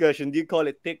the next question, do you call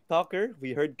it TikToker?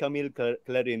 We heard Camille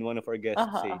Clarin, one of our guests,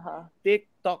 say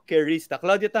TikTokerista.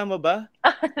 Claudia, tama ba?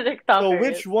 TikToker. So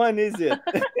which one is it?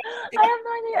 I have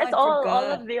no idea. It's I all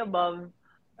forgot. of the above.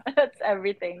 That's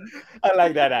everything. I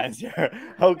like that answer.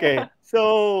 Okay.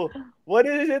 So what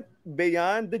is it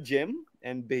beyond the gym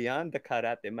and beyond the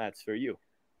karate mats for you?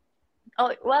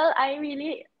 Oh, well, I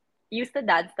really used to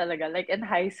dance talaga. Like in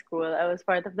high school, I was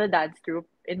part of the dance troupe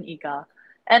in Ika.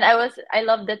 And I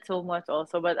loved it so much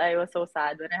also, but I was so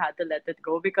sad when I had to let it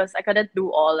go because I couldn't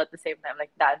do all at the same time,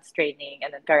 like dance training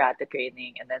and then karate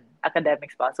training and then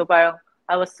academics pa. So parang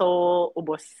I was so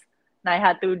ubos na I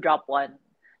had to drop one.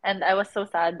 And I was so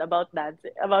sad about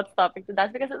about stopping to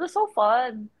dance because it was so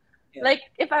fun. Yeah. Like,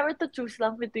 if I were to choose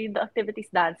lang between the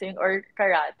activities dancing or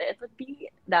karate, it would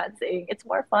be dancing. It's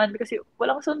more fun because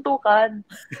walang suntukan.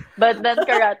 But then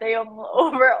karate, yung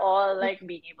overall, like,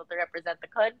 being able to represent the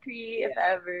country, if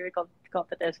ever,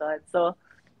 competition. So,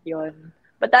 yun.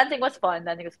 But dancing was fun.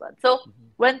 Dancing was fun. So,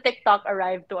 when TikTok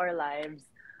arrived to our lives,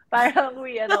 parang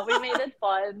we made it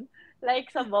fun.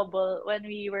 Like, sa bubble, when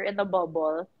we were in the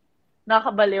bubble,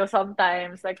 nakabaliw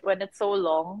sometimes, like, when it's so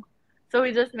long. So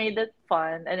we just made it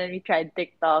fun, and then we tried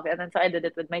TikTok, and then so I did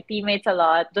it with my teammates a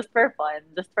lot, just for fun,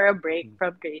 just for a break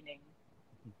from training.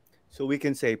 So we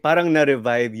can say, parang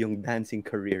na-revive yung dancing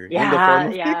career in the Yeah,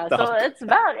 form of yeah. TikTok. So it's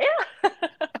back. Yeah.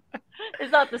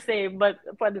 It's not the same, but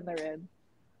pwede na rin.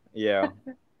 Yeah.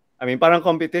 I mean, parang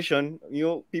competition,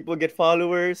 people get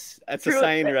followers. That's a True.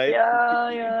 sign, right?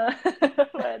 Yeah.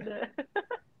 Pwede.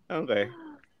 Okay.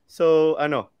 So,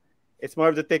 it's more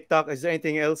of the TikTok. Is there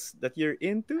anything else that you're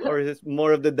into? Or is it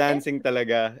more of the dancing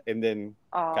talaga and then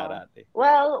karate?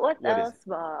 Well, what What is else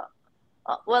ba?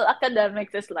 Well,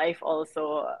 academics is life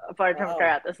also, apart from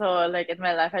karate. So, like, in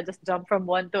my life, I just jump from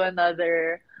one to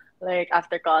another. Like,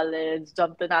 after college,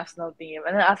 jump to national team.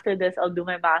 And then after this, I'll do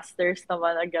my master's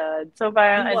naman agad. So,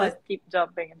 parang I just keep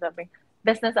jumping and jumping.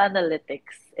 Business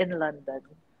analytics in London.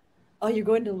 Oh, you're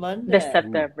going to London this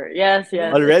September. Yes.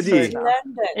 Already? So,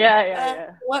 London.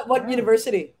 Yeah. What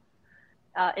university?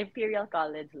 Imperial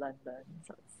College London.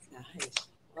 So, Nice.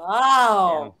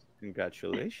 Wow.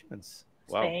 Congratulations.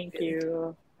 Wow. Thank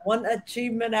you. One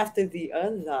achievement after the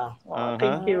other. Oh,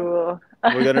 thank you.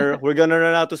 We're gonna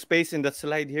run out of space in that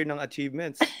slide here ng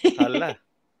achievements. Hala.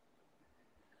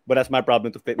 But that's my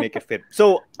problem to make it fit.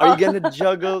 So, are you gonna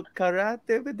juggle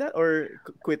karate with that, or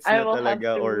quits na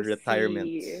talaga, or retirement?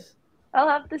 I'll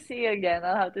have to see again.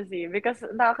 Because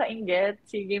nakakaingit.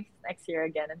 SEA Games next year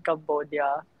again in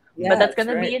Cambodia. Yeah, but that's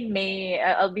gonna be in May.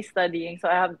 I'll be studying, so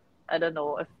I don't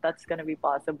know if that's gonna be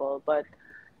possible. But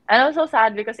and I'm so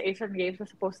sad because Asian Games was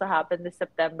supposed to happen this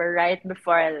September, right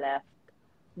before I left.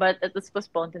 But it was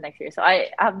postponed to next year. So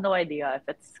I have no idea if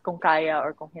it's kung kaya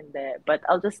or kung hindi. But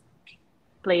I'll just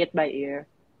play it by ear.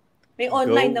 May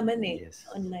online naman eh. Yes.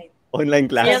 Online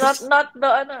class. Yeah, not the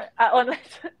online.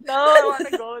 No, I want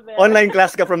to go there. Online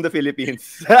class ka from the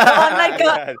Philippines.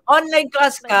 Online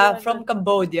class ka from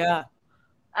Cambodia.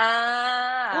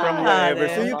 From wherever.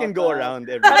 So you can go around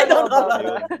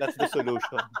everywhere. That's the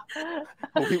solution.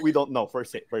 We don't know per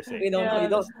se. We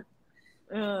don't.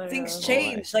 Things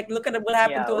change. Like look at what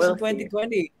happened to us in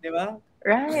 2020, diba?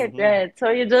 Right.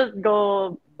 So you just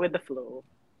go with the flow.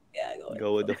 Yeah,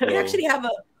 go with the flow. We actually have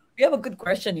a good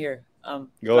question here.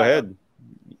 Go ahead.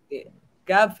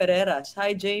 Gab Ferreras.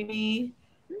 Hi, Jamie.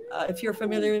 If you're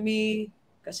familiar with me,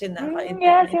 kasi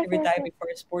naka-interview tayo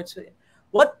before sports.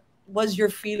 was your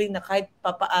feeling na kahit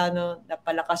papaano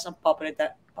napalakas ang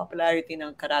popularity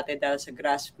ng karate dahil sa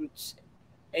grassroots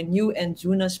and you and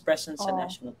Juna's presence sa Oh.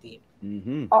 national team?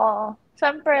 Mm-hmm. Oh,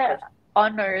 syempre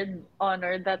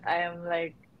honored that I am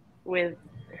like with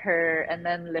her and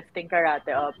then lifting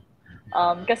karate up.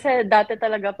 Kasi dati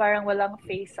talaga parang walang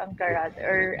face ang karate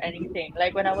or anything.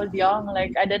 Like when I was young,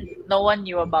 like no one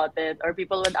knew about it or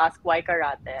people would ask why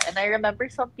karate. And I remember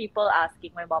some people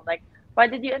asking my mom like, why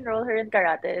did you enroll her in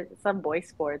karate? It's a boy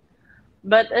sport.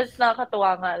 But it's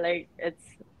nakakatuwa nga, like it's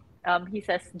he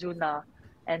says Juna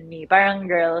and me, parang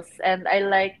girls, and I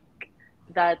like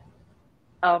that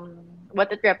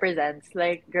what it represents.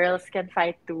 Like girls can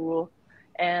fight too.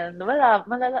 And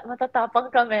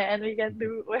matatapang kami and we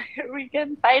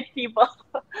can fight people.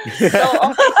 So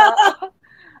okay pa.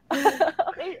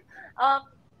 Okay.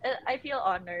 I feel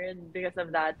honored because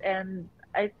of that, and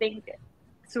I think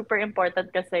super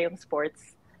important kasi yung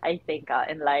sports, I think,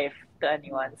 in life to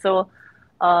anyone. So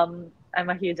I'm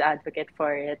a huge advocate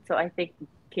for it. So I think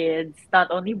kids,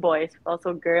 not only boys, but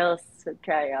also girls should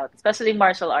try out, especially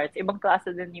martial arts. Ibang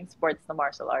klase din yung sports na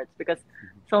martial arts because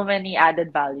so many added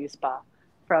values pa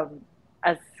from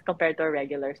as compared to a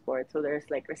regular sport. So there's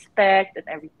like respect and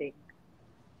everything.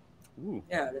 Ooh,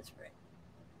 Yeah, that's right.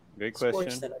 great Sports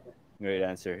question. talaga. Great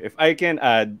answer. If I can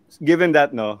add, given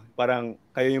that no, parang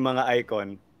kayo yung mga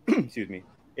icon, excuse me.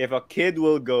 If a kid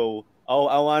will go, oh,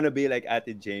 I want to be like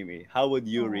Ate Jamie, how would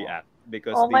you Oh. react?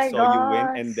 Because Oh they my saw you win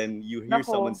and gosh. then you hear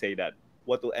someone Nako. say that.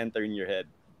 What will enter in your head?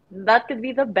 That could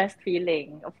be the best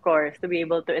feeling, of course, to be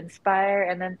able to inspire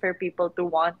and then for people to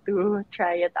want to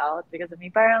try it out. Because I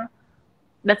mean, parang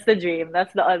that's the dream.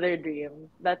 That's the other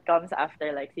dream that comes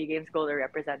after like SEA Games gold or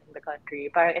representing the country.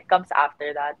 Parang it comes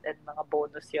after that and mga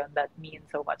bonus yon that mean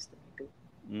so much to me too.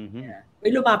 Mm-hmm. Yeah.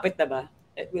 May lumapit na ba?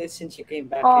 Since you came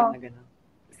back Oh. in na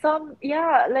gano'n.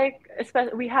 Yeah, like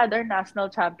especially we had our national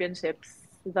championships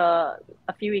a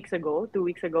few weeks ago, 2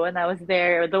 weeks ago, and I was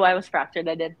there. Though I was fractured,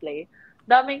 I didn't play.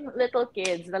 Daming little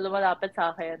kids na lumalapit sa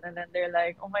akin, and then they're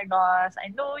like, "Oh my gosh, I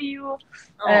know you,"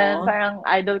 and Aw. parang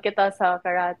idol kita sa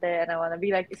karate, and I wanna be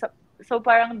like so.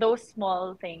 Parang those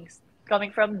small things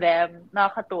coming from them,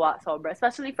 nakakatuwa sobra,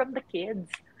 especially from the kids,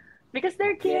 because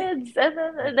they're Yeah. kids, and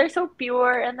then they're so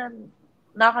pure, and then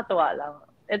nakakatuwa lang.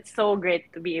 It's so great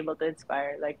to be able to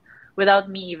inspire, like, without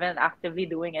me even actively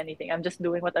doing anything. I'm just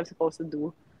doing what I'm supposed to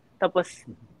do. Tapos,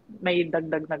 may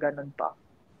dagdag na ganun pa.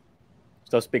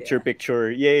 So picture.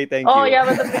 Yay, thank Oh, you. yeah,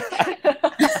 with the picture.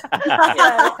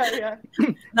 yeah.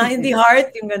 Na hindi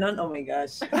heart, yung gano'n. Oh my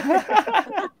gosh.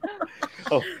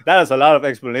 Oh, that has a lot of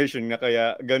explanation na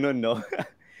kaya ganun, no?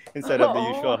 Instead of the Oo.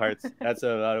 usual hearts. That's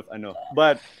a lot of ano.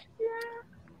 But,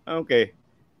 okay.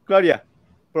 Claudia,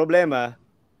 problema.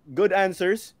 Good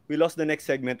answers. We lost the next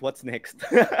segment. What's next?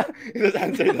 It was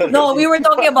answered already. No, we were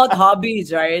talking about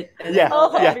hobbies, right? And Yeah.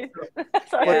 Oh, Yeah.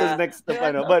 Sorry. What Yeah. is next? We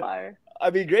went Ano? so But, far. I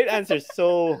mean, great answers.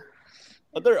 So,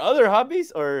 are there other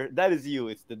hobbies or that is you?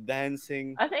 It's the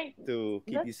dancing I think to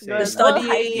keep you that's sane. good.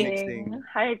 Studying. Mixing.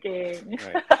 Hiking.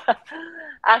 Right.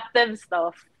 Active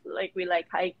stuff. Like, we like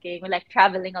hiking. We like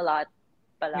traveling a lot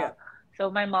pala. Yeah.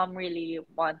 So, my mom really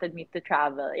wanted me to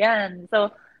travel. Yan. So,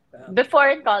 Yeah. before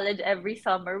in college, every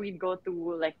summer, we'd go to,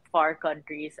 like, far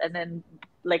countries. And then,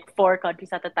 like, 4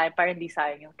 countries at a time. Para hindi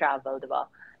sayang yung travel,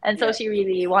 diba? And so, Yeah. she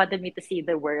really wanted me to see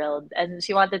the world. And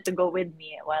she wanted to go with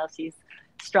me while she's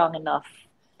strong enough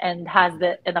and has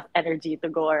the enough energy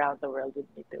to go around the world with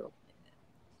me, too.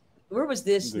 Where was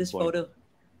this Good point. photo?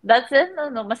 That's in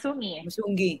Masungi.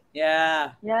 Masungi.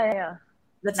 Yeah. Yeah.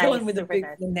 That's the Nice, one with the super big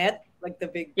nice. the net, like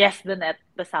the big. Yes, the net,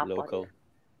 the sapon. Local.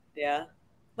 Yeah.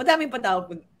 Madaming pa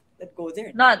tao that go there.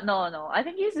 No. I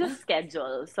think he's just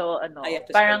scheduled. So, I have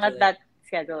to parang schedule at that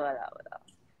schedule, wala.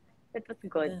 It was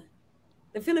good. Yeah.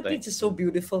 The Philippines is so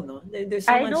beautiful, no? There's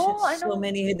I so know.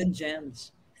 many hidden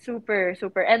gems. Super.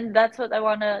 And that's what I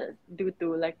want to do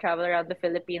too. Like, travel around the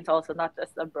Philippines also, not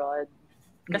just abroad.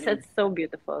 Because Mhm. it's so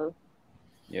beautiful.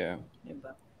 Yeah.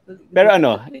 Diba? Pero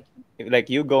ano, like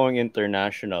you going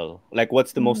international, like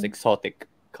what's the most Mhm. exotic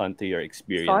country or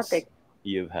experience Exotic.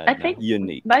 you've had? I na think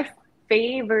unique. My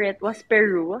favorite was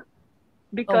Peru Oh,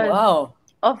 because wow.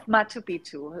 of Machu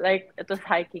Picchu. Like, it was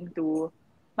hiking too.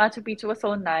 Machu Picchu was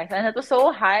so nice. And it was so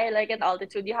high, like in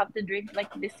altitude. You have to drink like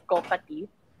this coca tea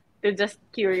to just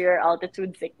cure your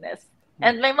altitude sickness.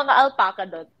 And may mga alpaca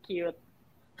doon. Cute.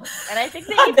 And I think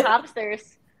they eat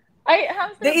hamsters.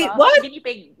 Hamster They eat ba? what? Guinea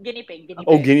pig.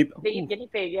 Oh, guinea. They eat guinea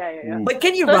pig. Yeah. Ooh. But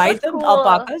can you So it ride was them, cool.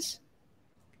 alpacas?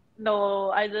 No,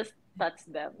 I just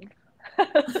touched them.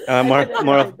 More I didn't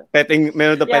more ride them. petting,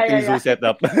 meron the Yeah, petting zoo yeah.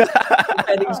 setup.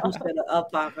 Petting zoo instead of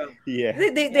alpaca. Yeah.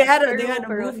 They had a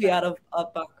Peru. movie out of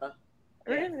alpaca.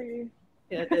 Yeah, Really?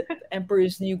 yeah, the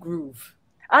Emperor's New Groove.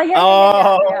 Ah, yeah, yeah, yeah,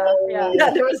 yeah, yeah, yeah, Yeah,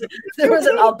 Oh! there was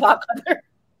an alpaca there.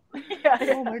 yeah, Oh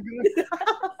yeah. my God.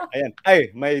 Ayan. Ay,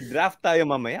 may draft tayo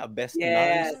mamaya. Best Yes.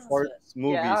 non-sports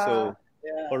movie. Yeah. So,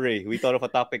 Yeah. hooray. We thought of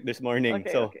a topic this morning.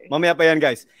 Okay, So, okay. mamaya pa yan,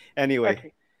 guys. Anyway.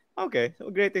 Okay. Okay.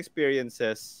 So, great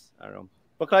experiences. I don't know.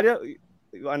 Pakaria,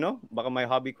 ano? Baka may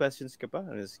hobby questions ka pa?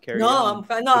 Just carry No, on I'm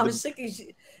fine. No, with I'm the... just thinking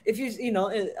if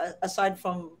aside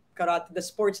from karate, the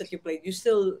sports that you played, you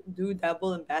still do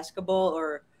dabble in basketball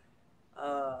or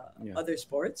Yeah. other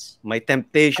sports? May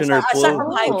temptation or Aside pull from to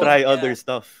Oh, hiking, try yeah. other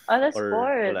stuff? other Or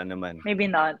sport. wala naman? Maybe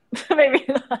not. Maybe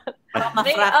not. Baka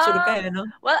May ma-fracture ka, you know?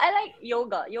 well, I like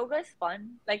yoga. Yoga is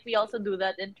fun. Like we also do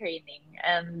that in training,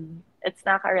 and it's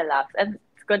nakaka-relax and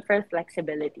it's good for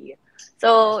flexibility.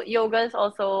 So yoga is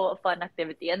also a fun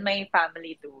activity, and my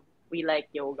family too. We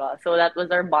like yoga, so that was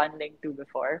our bonding too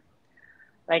before.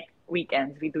 Like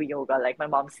weekends, we do yoga. Like my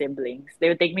mom's siblings, they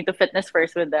would take me to fitness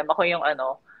first with them. Ako yung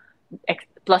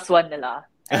plus one nila,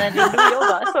 and then we do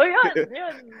yoga. So yun,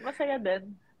 masaya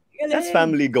din. That's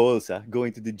Galing. family goals, ah.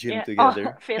 Going to the gym Yeah. Oh,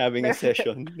 together, fit. having a They're fit.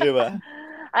 session, di ba?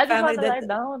 I just Family want to that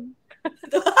lie down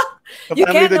A you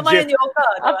family can't that naman gym. in yoga,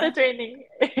 di ba? after training.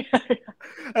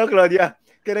 Oh, Claudia,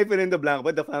 can I fill in the blank?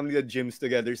 But the family that gyms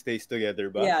together stays together,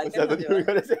 ba? Yeah, Was that ganun, what di you were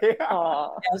ba? gonna say?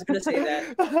 Oh. Yeah, I was gonna say that.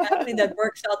 Family that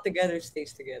works out together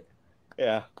stays together.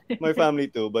 Yeah, my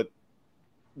family too, but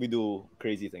we do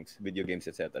crazy things, video games,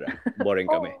 etc.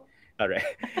 Boring kami. Oh. All right.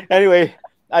 Anyway,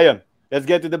 ayun. Let's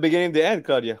get to the beginning and the end,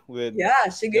 Claudia, with Yeah,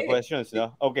 the sige. questions.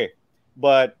 No? Okay.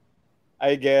 But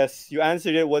I guess you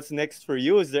answered it. What's next for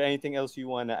you? Is there anything else you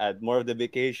want to add? More of the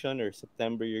vacation or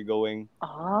September you're going?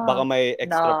 Baka Ah, may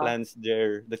extra no. plans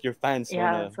there that your fans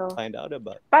want Yeah, to so find out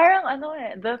about. parang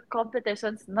the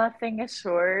competitions, nothing is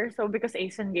sure. So because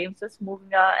Asian Games was moved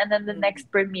nga, and then the Mm.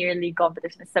 next Premier League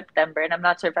competition is September, and I'm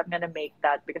not sure if I'm gonna make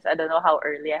that because I don't know how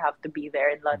early I have to be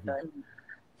there in Mhm. London.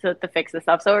 So to fix the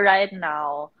stuff. So right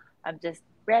now, I'm just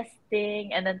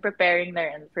resting and then preparing there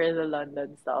and for the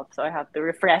London stuff. So I have to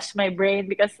refresh my brain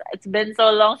because it's been so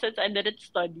long since I didn't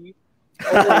study.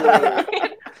 Oh.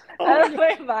 Oh my And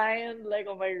my mind, like,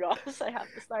 oh my gosh, I have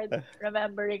to start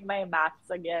remembering my maths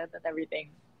again and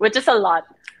everything, which is a lot.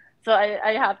 So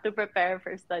I have to prepare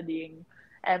for studying.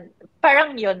 And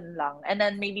parang yun lang. And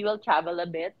then maybe we'll travel a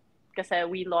bit kasi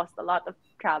we lost a lot of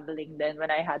traveling then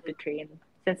when I had to train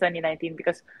since 2019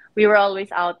 because we were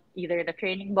always out either in a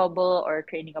training bubble or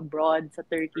training abroad sa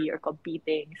Turkey or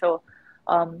competing. So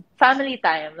family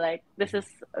time, like this is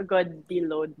a good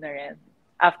deload na rin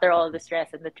after all the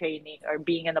stress and the training or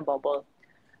being in a bubble.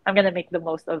 I'm gonna make the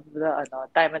most of the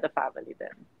time with the family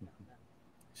then.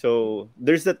 So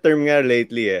there's a term nga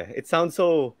lately. It sounds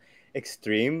so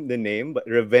extreme, the name, but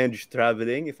revenge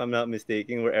traveling, if I'm not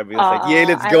mistaken, where everyone's like, "Yeah,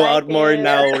 let's I go like out more it.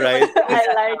 now, right? I 'Cause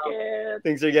like it.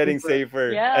 things are getting Super. safer."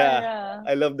 Yeah, Yeah, yeah.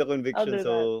 I love the I'll conviction. do that.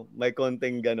 So may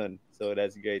konting ganon. So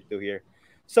that's great to hear.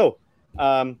 So,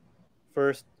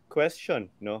 first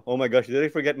question. No, oh my gosh, did I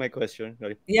forget my question?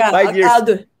 Sorry. Yeah, 5 years. I'll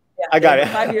do it. Yeah, I got yeah,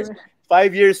 it. 5 years.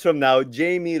 5 years from now,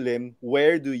 Jamie Lim,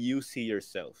 where do you see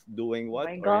yourself? Doing Oh what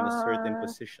my or in a certain God.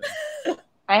 position?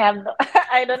 I have no,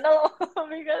 I don't know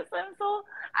because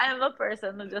I'm a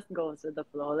person who just goes with the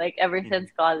flow. Like ever Mhm. since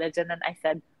college, and then I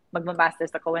said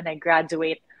magma-masters ako when I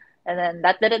graduate, and then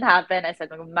that didn't happen. I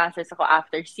said magma-masters ako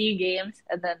after SEA Games,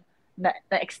 and then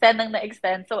na-extend ng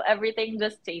na-extend. So everything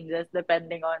just changes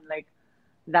depending on like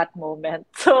that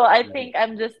moment. So I Right. think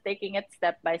I'm just taking it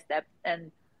step by step, and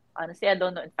honestly, I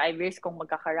don't know in 5 years kung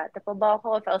magkakarate pa ba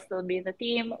ako, if I'll still be in the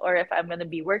team, or if I'm gonna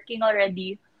be working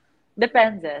already.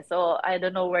 Depends. So I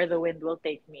don't know where the wind will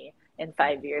take me in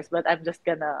 5 years, but I'm just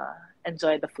gonna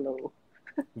enjoy the flow.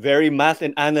 Very math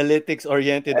and analytics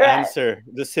oriented Right, answer.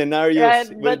 The right.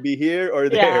 scenarios will But be here or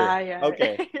yeah, there. yeah.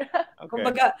 Okay.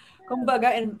 Okay.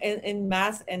 Kumbaga in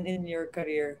math and in your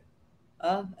career,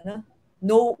 ano?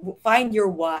 No, find your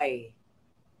why.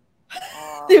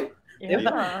 Oh, Di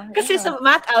ba? yeah, Kasi yeah. sa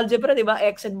math algebra, di ba,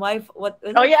 X and Y,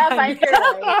 Oh yeah, find find your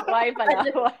why. Why pala?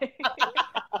 Why?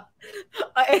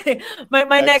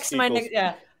 my X next my equals next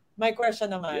yeah my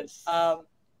question naman yes.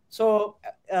 so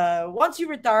once you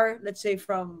retire, let's say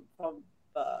from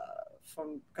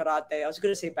karate, I was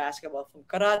gonna say basketball, from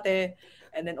karate,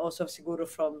 and then also siguro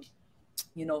from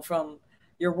from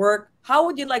your work, how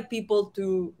would you like people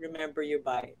to remember you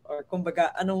by, or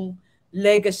kumbaga anong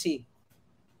legacy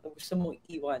na gusto mong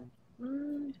iwan?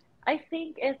 Mm, I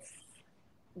think it's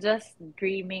just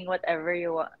dreaming whatever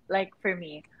you want. Like for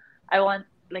me, I want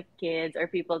like kids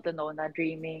or people to know na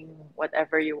dreaming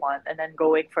whatever you want and then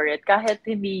going for it kahit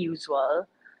hindi usual.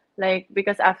 Like,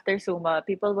 because after Suma,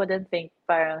 people wouldn't think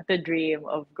parang to dream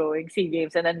of going SEA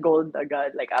Games and then gold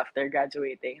agad, like after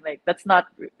graduating. Like, that's not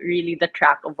really the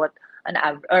track of what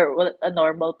or what a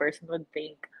normal person would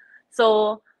think.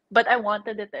 So, but I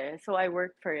wanted it there, so I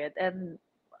worked for it, and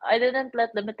I didn't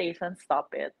let limitations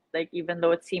stop it. Like, even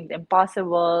though it seemed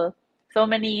impossible, so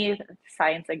many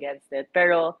signs against it.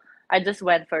 Pero I just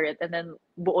went for it, and then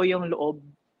buo yung loob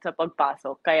sa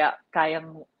pagpasok, kaya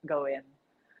kayang gawin.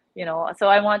 So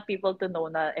I want people to know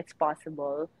that it's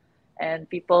possible, and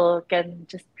people can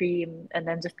just dream and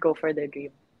then just go for their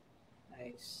dream.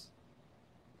 Nice.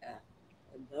 Yeah,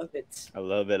 I love it. I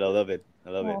love it. I love it. I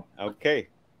love it. Oh. Okay.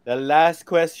 The last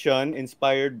question,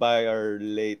 inspired by our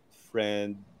late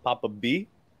friend Papa B.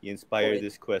 He inspired Poet.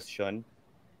 this question.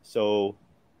 So,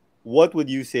 what would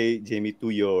you say, Jamie, to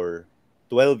your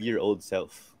 12-year-old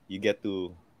self? You get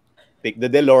to pick the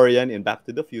DeLorean in Back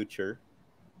to the Future.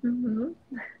 Mm-hmm.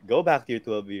 Go back to your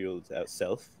 12-year-old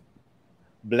self.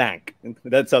 Blank.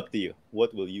 That's up to you.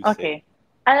 What will you say? Okay.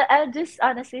 I'll just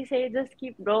honestly say just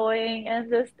keep going and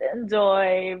just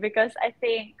enjoy, because I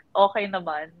think okay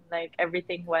naman. Like,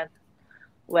 everything went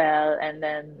well, and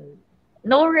then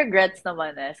no regrets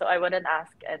naman eh. So I wouldn't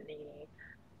ask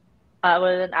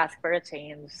for a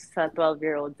change sa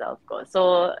 12-year-old self ko.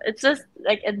 So it's just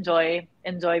like enjoy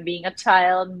being a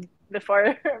child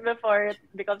before before it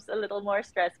becomes a little more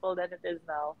stressful than it is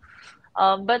now.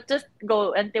 But just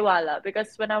go and tiwala,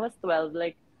 because when I was 12,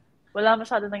 like, wala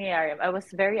masyado nangyayari. I was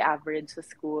very average sa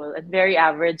school and very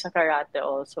average sa karate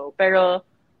also. Pero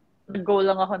nag-go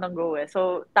lang ako ng go eh.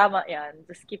 So tama yan.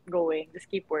 Just keep going, just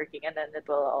keep working, and then it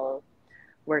will all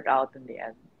work out in the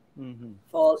end. Mm-hmm.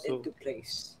 Fall So, into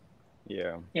place.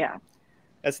 yeah. Yeah.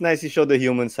 That's nice. You show the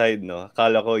human side, no?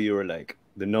 Akala ko you were like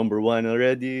the number one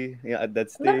already. Yeah, at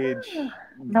that stage.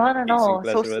 No. Acing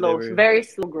class So or slow. whatever. Very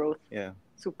slow growth. Yeah.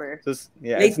 Super. So,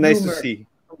 yeah, Late it's nice to bloomer. see.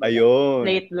 Oh my God. Ayun.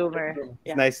 Late bloomer. It's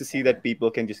Yeah. nice to see that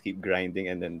people can just keep grinding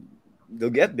and then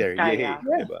they'll get there. Yay. Kaya.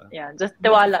 Yeah. Diba? Yeah. Just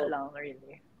tiwala Beautiful. lang,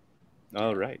 really.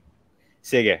 All right.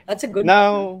 Sige. That's a good one.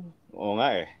 Now, oo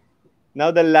nga eh.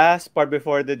 Now, the last part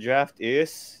before the draft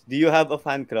is, do you have a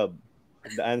fan club?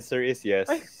 If the answer is yes,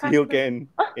 Ay, fan you club. can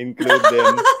include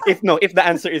them. If the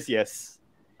answer is yes,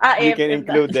 you can If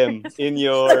include that them is. in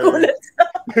your... Nagulat.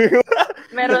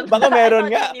 Meron. Baka I meron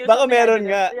thought nga. you knew Baka something I meron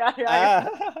didn't. nga. Yeah.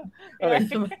 Okay.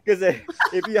 Yeah. Kasi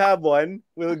if you have one,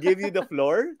 we'll give you the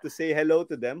floor to say hello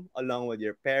to them along with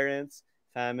your parents,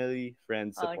 family,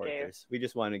 friends, Okay. supporters. We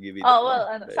just want to give you the Oh, floor. well,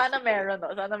 sana basically. meron,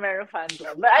 no? Sana meron fan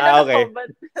club. But I don't Okay. know, but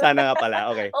Sana nga pala.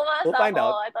 Okay. We'll umasa find ako.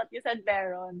 out. I thought you said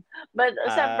meron. But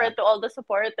Ah. syempre, to all the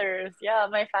supporters, yeah,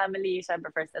 my family,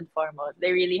 syempre, first and foremost,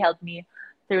 they really helped me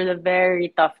through the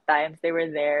very tough times. They were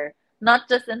there,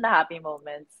 not just in the happy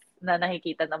moments na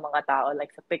nakikita ng mga tao,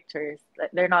 like sa pictures. Like,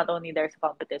 they're not only there sa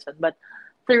competition, but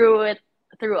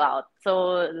throughout.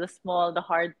 So the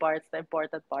hard parts, the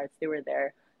important parts, they were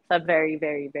there. So I'm very,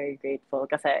 very, very grateful,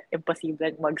 kasi impossible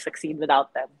mag-succeed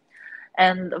without them.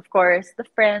 And of course, the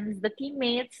friends, the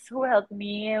teammates who helped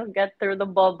me get through the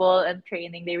bubble and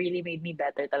training, they really made me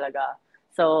better talaga.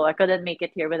 So I couldn't make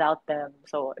it here without them.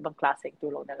 So ibang klaseng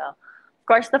tulong nila. Of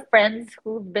course, the friends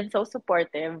who've been so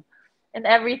supportive in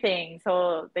everything.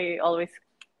 So they always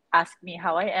ask me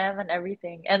how I am and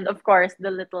everything. And of course,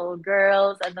 the little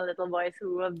girls and the little boys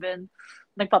who have been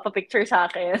nagpapapicture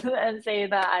sa akin and say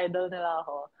na idol nila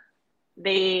ako.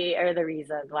 They are the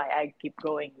reason why I keep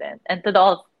going then. And to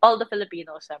all the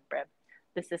Filipinos, syempre,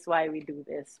 this is why we do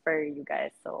this for you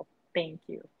guys. So, thank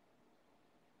you.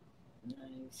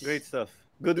 Nice. Great stuff.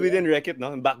 Good we didn't wreck it,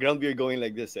 no? In background, we're going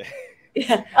like this. Eh.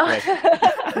 Yeah. Right.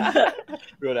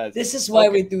 Good answer. This is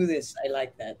why Okay. we do this. I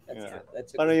like that. That's Yeah. good.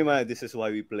 That's a Paano good yung mga, this is why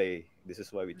we play. This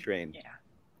is why we train. Yeah.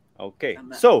 Okay.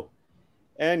 Tama. So,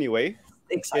 anyway,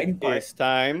 exciting it part. is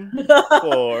time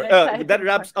for Exciting that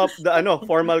wraps up the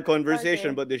formal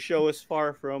conversation, Okay. but the show is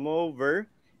far from over.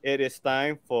 It is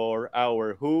time for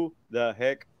our Who the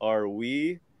Heck Are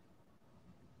We?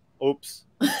 Oops.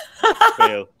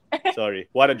 Fail. Sorry.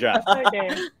 What a draft.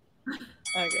 Okay.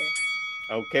 Okay.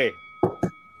 Okay.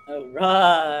 All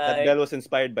That right. bell was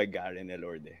inspired by Garen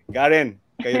Elorde. Garen,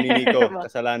 kayo ni Nico,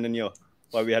 kasalanan nyo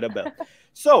why we had a bell.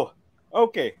 So,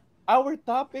 okay. Our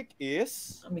topic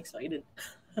is I'm excited.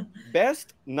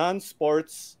 best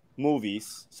non-sports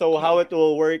movies. So how it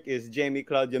will work is Jamie,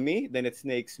 Claudia, me. Then it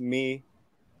snakes me,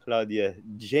 Claudia,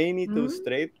 Jamie, two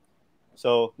straight.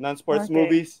 So non-sports Okay.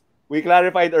 movies. We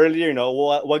clarified earlier, no?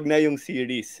 Wag na yung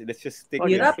series. Let's just stick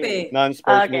with Hirap eh.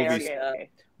 non-sports Okay, movies. okay.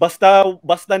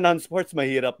 Basta non-sports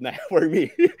mahirap na for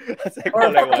me. That's like Or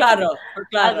all I for want. Claro. For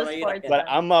Claro. Other mahirap sports. yan. But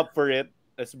I'm up for it.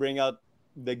 Let's bring out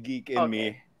the geek in me.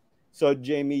 Okay. So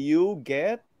Jamie, you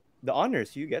get The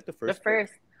honors. You get the The first pick.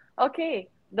 first. Okay.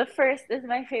 The first is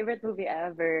my favorite movie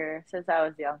ever since I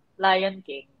was young. Lion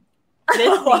King.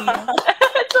 Disney.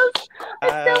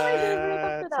 It's still my favorite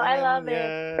up to now. I love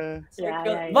it. Yeah,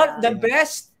 yeah, But yeah. the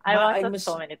best, I watched I it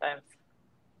so must, many times.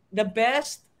 the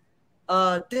best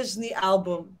Disney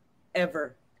album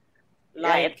ever,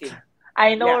 Lion Right. King.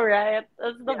 I know, Yeah, right?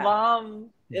 That's the yeah, bomb.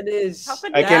 it is. How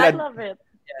could I you can not That, ad- love it?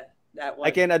 yeah, that I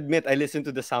one. can admit I listened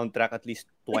to the soundtrack at least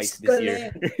twice It's this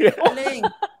year. galing. Galing.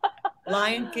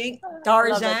 Lion King, Love it,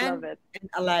 love Tarzan, it. and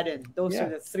Aladdin. Those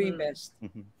are Yeah. the three Mm. best.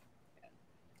 Mhm.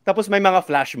 Tapos may mga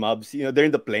flash mobs, they're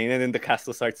in the plane and then the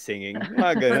castle starts singing.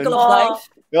 Mga Circle ganun. of Oh, Life.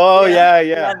 Oh, Yeah,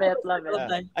 yeah. love it, love Circle it. of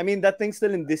Yeah. Life. I mean, that thing's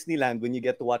still in Disneyland when you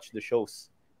get to watch the shows.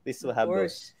 They still Of have those.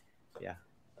 course. Yeah.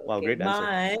 Wow, Okay, great answer.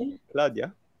 mine.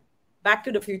 Claudia, Back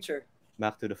to the Future.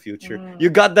 Back to the Future. Mm.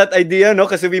 You got that idea, no?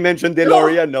 Kasi we mentioned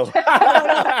DeLorean, no? No, no.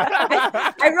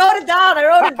 I wrote it down. I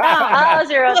wrote it down. Oh,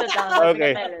 she wrote it down. Don't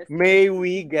Okay. forget my list. May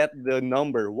we get the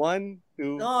number 1,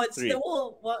 2, No, it's 3? the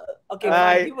whole. Okay,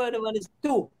 Ay. fine. You were the one is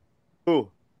 2.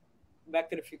 2. Back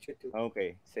to the Future 2.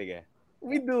 Okay, sige.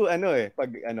 We do,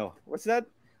 what's that?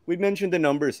 We mentioned the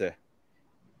numbers, eh.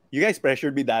 You guys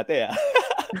pressured me dati, ah.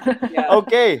 Yeah.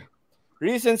 Okay.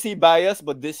 Recency bias,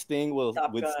 but this thing will Top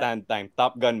Gun. withstand time.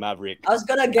 Top Gun Maverick. I was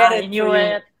gonna get I it. knew for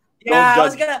you. it. Yeah, I Don't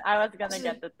was gonna. I was gonna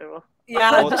get it too. Yeah,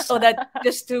 Don't-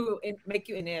 just to make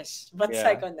you inis. But Yeah.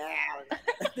 psycho now.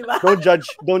 Diba?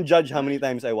 Don't judge how many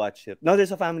times I watched it. No,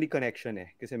 there's a family connection, eh.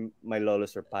 Kasi my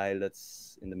lolos are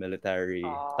pilots in the military,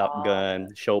 Top Aw.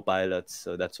 Gun, show pilots,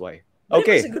 so that's why. But It was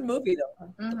Okay. a good movie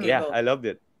though. Mhm. Okay, Yeah, go. I loved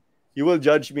it. You will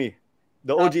judge me.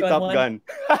 The Top OG Gun Top one? Gun.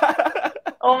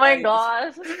 Oh my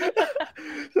Nice. gosh.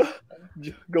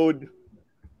 Go,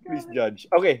 please judge.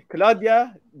 Okay,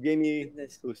 Claudia, give me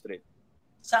Goodness. 2 straight.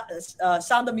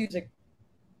 Sound of Music.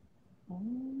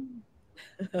 Mm,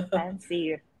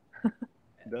 Fancy.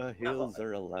 The hills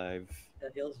are alive. The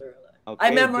Hills Are Alive. Okay, I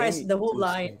memorized give me the whole 2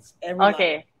 lines. Every line.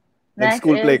 Okay.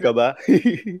 Nag-school Next play is ka ba?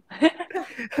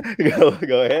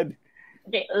 Go ahead.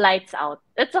 okay, Lights Out.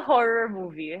 It's a horror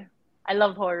movie. I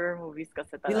love horror movies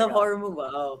kasi You talaga. love horror movie.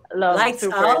 Wow. Love Lights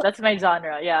super. Out? That's my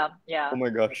genre. Yeah, yeah. Oh my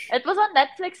gosh. It was on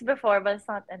Netflix before, but it's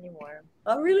not anymore.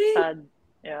 Oh really? Sad.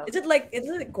 Yeah. Is it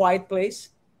a quiet place?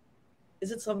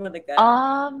 Is it something like that?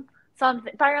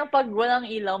 Something. Parang pag walang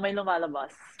ilaw, may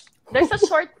lumalabas. There's a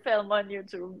short film on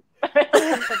YouTube.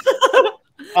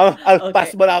 I'll Okay.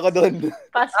 pass mo na ako dun.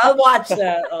 Fast I'll watch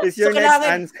that. Oh. Is your So, next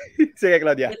answer? Sige,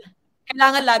 Claudia.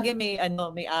 kailangan lagi may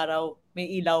araw, may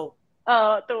ilaw.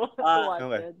 to Ah, watch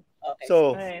okay. it. Okay. So,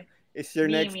 Okay. is your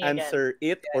Me, next me again. answer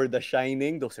It or The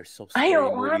Shining? Those are so Ay, scary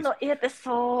oo nga, movies. no. It is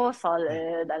so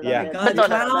solid. I love Yeah. it. God, But no, it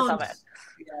no, no, that's not counts. it.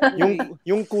 Yeah,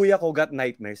 Yung kuya ko got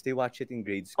nightmares. They watch it in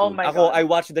grade school. Oh my Ako, God. I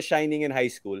watched The Shining in high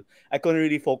school. I couldn't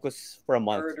really focus for a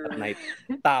month Murder. at night.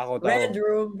 Takot Red ako.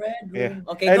 room. Yeah.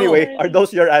 Okay, Anyway, go. are those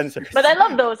your answers? But I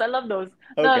love those. I love those.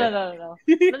 No, Okay. no.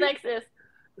 The next is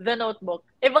The Notebook.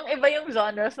 Ibang-iba yung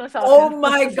genres mo sa Oh akin.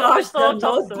 my gosh, So the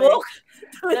top Notebook.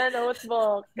 swing. The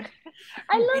Notebook.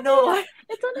 I love You know it. what?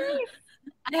 It's so nice.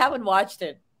 I haven't watched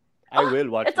it. I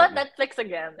will watch It's on that. Netflix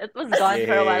again. It was gone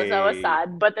for a while, so I was Yay. sad.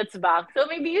 But it's back. So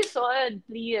maybe you should.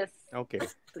 Please. Okay.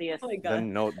 Please. Oh my The god. It's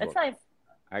Notebook. nice.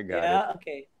 I got it. Yeah.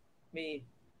 Okay. Me.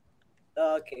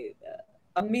 Okay.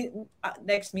 Me.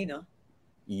 Next, me. No.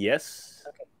 Yes.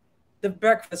 The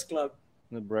Breakfast Club.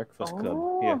 The Breakfast Oh. Club.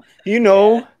 Yeah. You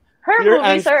know, Her Your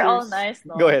movies are all answers- nice,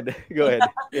 no? go ahead. Go ahead.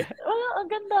 Yeah. Well, ang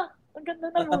ganda. Ang ganda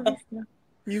ng movies niya.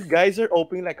 You guys are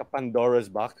opening like a Pandora's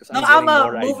box because No, I'm I'm getting a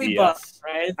more movie ideas. buff,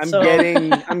 right? I'm So-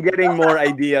 getting more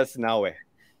ideas now, eh.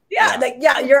 Yeah,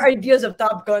 Yeah. your ideas of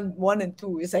Top Gun 1 and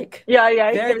 2 is like Yeah.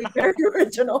 very, very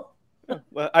original.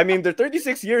 Well, I mean, they're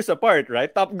 36 years apart, right?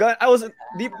 Top Gun.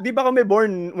 Di ba kami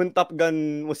born when Top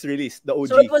Gun was released, the OG?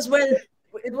 So it was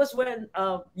when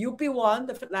UP won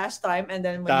the last time, and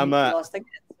then when Tama. he lost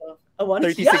again. So I won.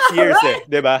 36 Yeah, years, right? eh,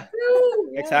 di ba?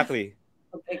 True, yeah. Exactly.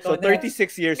 Okay, So go next.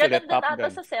 36 years Ganun ulit, din Top ata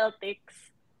Gun. sa Celtics.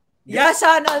 Yeah,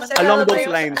 sana. Along those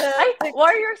Celtics. lines. Ay,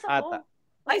 Warriors Ata. ako.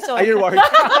 I saw. Ayun, Warriors.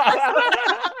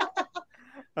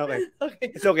 Okay. Okay.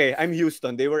 It's okay. I'm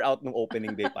Houston. They were out nung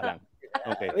opening day pa lang.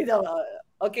 Okay. We don't,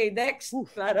 okay, next,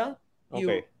 Clara. You.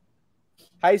 Okay.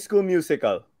 High School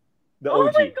Musical. The Oh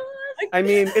OG. my gosh. I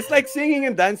mean, it's like singing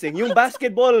and dancing. Yung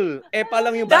basketball, pa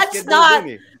lang yung That's basketball not- dun,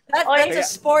 eh. That's Oh, a yeah.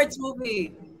 sports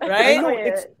movie. I right? know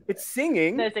Okay. it's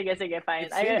singing. No, sige, fine.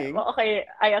 It's singing. Okay,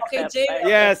 I Okay, accept. Jamie. I Okay,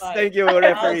 Yes, fine. thank you,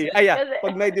 referee. Okay. Ay, yeah. Kasi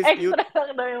Pag may dispute, extra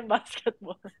lang daw yung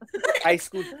basketball. high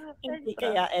school. Hindi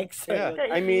kaya extra Yeah, yun.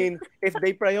 I mean, if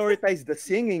they prioritize the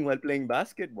singing while playing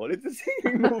basketball, it's a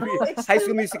singing movie. No, it's High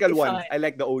still School Musical okay, 1. fine. I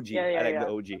like the OG. Yeah, I like the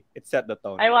yeah. OG. It set the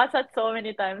tone. I watched that so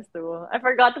many times too. I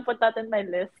forgot to put that in my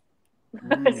list.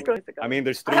 High School Musical. I mean,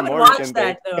 there's I 3 haven't more you watched can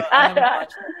take. that though. I haven't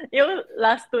watched that. Yung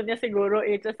last two niya siguro,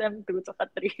 HSM 2 tsaka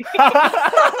 3.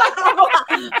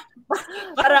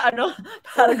 Para ano?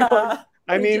 Para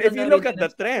I mean, if you original look at the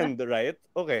original. trend, right?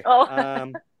 Okay. Oh.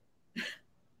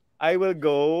 I will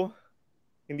go,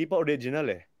 hindi pa original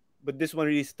but this one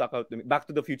really stuck out to me. Back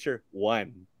to the Future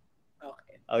 1.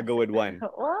 Okay. I'll go with 1.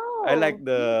 Wow. I like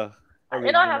the original.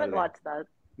 You know, I haven't watched that.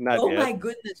 Not Oh yet. my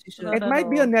goodness, you should No, It no, might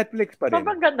be no. on Netflix pa rin.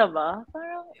 Sobrang ganda ba?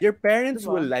 Parang, Your parents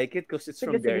Diba? will like it because it's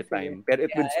from Sige, their sige, sige. time. But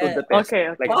it would Yeah, stood the yeah. test. Okay,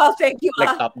 Like, Wow, thank you.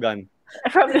 like Top Gun.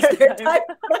 from It's their their time.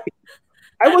 time.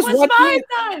 I was It was watching my it.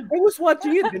 time. I was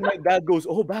watching it. Then my dad goes,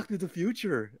 "Oh, Back to the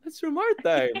Future. That's from our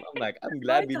time." I'm like, I'm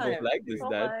glad we My both time. like this, Oh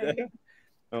Dad.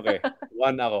 my. Okay,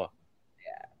 1 ako.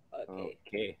 Okay.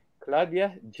 Okay,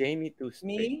 Claudia, Jamie, 2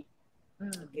 straight. Me?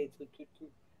 Mm. Okay, two.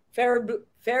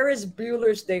 Ferris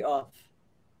Bueller's Day Off.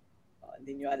 Oh,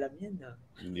 hindi nyo alam yan, no?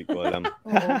 Hindi ko alam.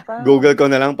 Oo, parang Google ko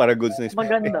na lang para goods na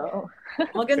spelling. Maganda. Oh.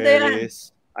 Maganda yan.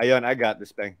 Ferris. Ayun, I got the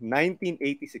spelling.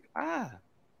 1986.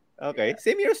 Okay.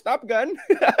 Same year as Top Gun.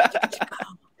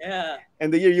 Yeah.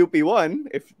 And the year UP won,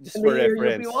 if just And for the year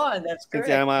reference. UP1, that's Since correct.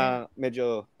 yan ang mga medyo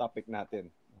topic natin.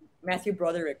 Matthew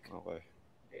Broderick. Okay.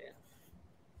 Yeah.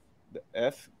 The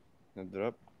F.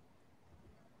 Na-drop.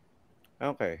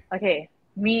 Okay. Okay,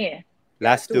 me.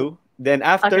 Last two. Then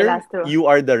after, Okay, last two. you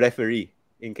are the referee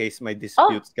in case may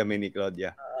disputes kami ni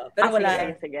Claudia. Pero wala.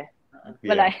 Sige. Yeah.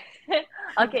 Wala.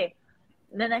 Okay.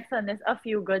 The next one is A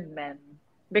Few Good Men.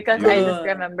 Because Yeah. I just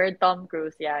remembered Tom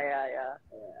Cruise. Yeah.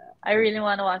 I really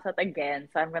want to watch that again.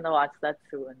 So I'm gonna watch that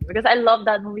soon. Because I love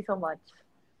that movie so much.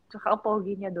 Tsaka ang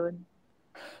pogi niya dun.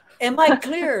 Am I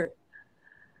clear?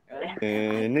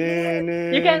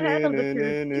 You can handle the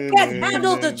truth. You can't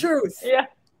handle the truth. Yeah.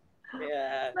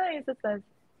 Yeah. Nice. That's nice.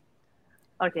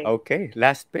 Okay. Okay,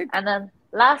 last pick. And then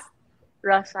last,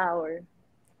 Rush Hour.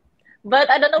 But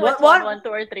I don't know which What? one, 2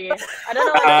 or 3. I don't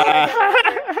know which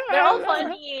one. They're all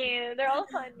funny. They're all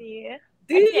funny.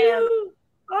 Do I can't. you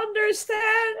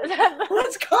understand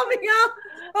what's coming out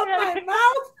of my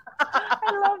mouth? I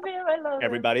love him. I love him.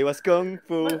 Everybody was kung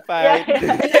fu Yeah, fight.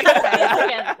 I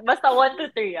can't. Basta 1,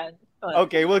 2, 3 yan.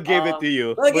 Okay, we'll give it to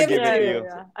you. We'll We'll give give it it to to you. you.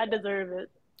 Yeah. I deserve it.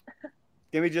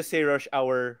 Can we just say Rush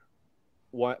Hour?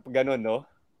 Ganon, no?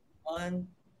 1,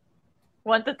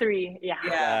 1 to 3. Yeah.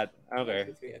 yeah. That. Okay.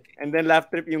 1, 2, 3, okay. And then Laugh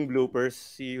Trip yung bloopers.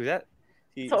 Who's that?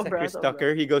 Is that Sobra, Chris sobra.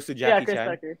 Tucker. He goes to Yeah, Jackie Chris Chan.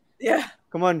 Tucker. Yeah.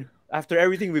 Come on. After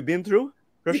everything we've been through,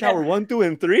 Rush Yeah. Hour 1, 2,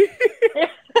 and 3?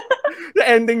 The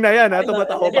ending na yan, ha? I love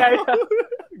Tumatawa it. pa.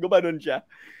 Yeah. Gumanon siya.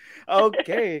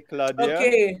 Okay, Claudia.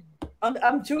 Okay.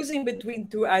 I'm choosing between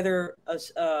two, either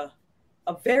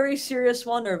a very serious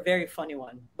one or a very funny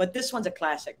one. But this one's a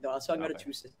classic, though, so I'm going to Okay.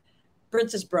 choose it.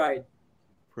 Princess Bride.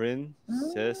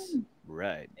 Princess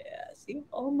Bride. Yeah, see,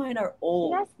 all mine are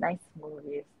old. That's nice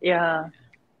movies. Yeah.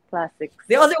 Classics.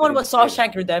 The other one was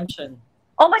Shawshank Redemption.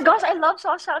 Oh my gosh, I love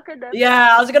Shawshank Redemption.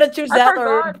 Yeah, I was gonna choose I that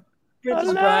forgot. or Princess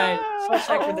Ala! Bride.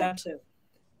 Shawshank Oh. Redemption.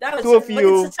 That was, Two of but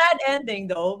you. it's a sad ending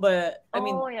though. But I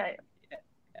mean, Oh, yeah. yeah.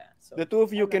 So The two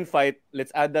of you can fight.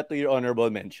 Let's add that to your honorable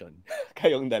mention.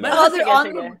 Kayong my dalawa. other Sige,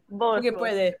 honorable. sige. Both. Okay, both.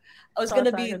 pwede. I was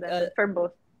gonna Shawshank be Redemption. For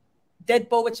both. Dead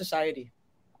Poet Society.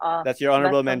 That's your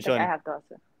honorable that's something mention. I have to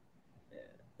also.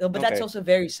 No, but that's Okay. also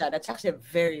very sad. That's actually a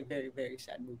very, very, very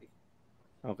sad movie.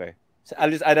 Okay. So I'll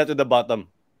just add that to the bottom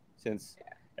since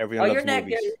everyone Oh, loves you're next.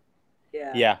 movies.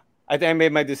 Yeah. Yeah. I think I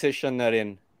made my decision na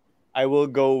rin. I will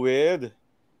go with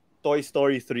Toy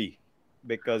Story 3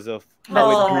 because of how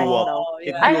it grew up. Oh,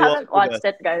 It yeah. I grew up haven't with watched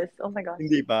us. it, guys. Oh my gosh.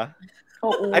 Hindi pa.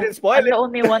 Oh, I didn't spoil I'm the it.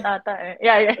 only one ata eh.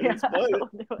 Yeah. didn't spoil I'm the it.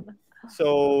 only one.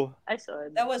 So I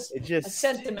should. That was it a just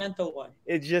sentimental one.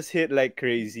 hit like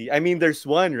crazy. I mean, there's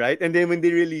one, right? And then when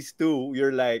they release two,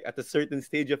 you're like at a certain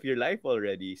stage of your life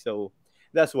already. So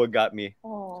that's what got me.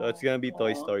 So it's gonna be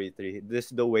Toy Aw. Story 3. This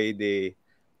is the way they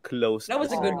closed. That was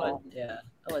the a good circle. one. Yeah,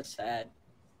 that was sad.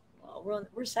 Well,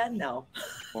 we're sad now.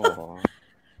 Aw.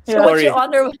 So Sorry. what's your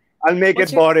honor? I'll make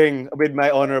What's it your- boring with my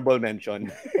honorable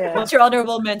mention. Yeah. What's your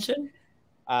honorable mention?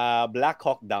 Black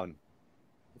Hawk Down.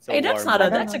 It's a Hey, that's war not a.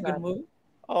 movie. That's a good movie.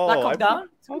 Oh, Black Hawk I- Down.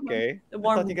 It's a good one. Okay. The I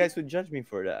war thought you movie. guys would judge me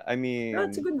for that. I mean, No,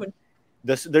 it's a good one.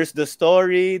 there's the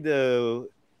story, the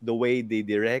way they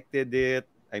directed it.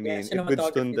 I mean, it could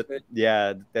cinematography stand is the good.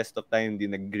 the test of time.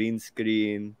 Din green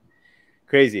screen,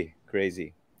 crazy.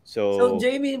 So, So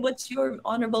Jamie, what's your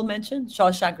honorable mention?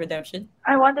 Shawshank Redemption.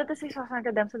 I wanted to say Shawshank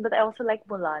Redemption, but I also like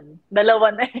Mulan.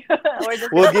 Dalawa na yun. We're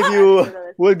just we'll gonna give add you to the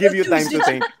list. we'll give We'll you time choose to it.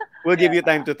 think. We'll give Yeah. you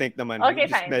time to think naman. We'll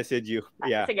Okay, just fine. message you.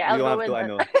 Yeah. Sige, You I'll don't go have with to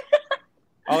it.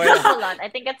 Okay It's lang. Mulan. I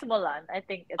think it's Mulan. I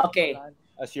think it's Okay. Mulan.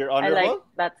 As your I like honorable?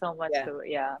 that so much Yeah. too.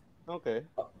 Yeah. Okay.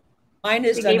 Mine She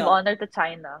is gave ano. honor to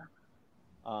China.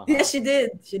 Uh-huh. Yes, she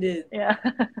did. She did. Yeah.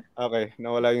 Okay.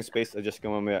 Nawala yung space. Adjust ka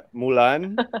mamaya.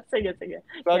 Mulan? Sige, sige.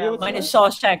 Claudia, Yeah, what's Mine yours? is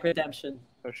Shawshank Redemption.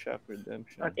 Shawshank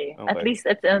Redemption. Okay. At least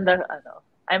it's in the ano.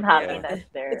 I'm happy Yeah. that's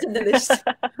there. It's in the list.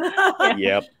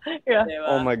 Yep. Yeah. Diba?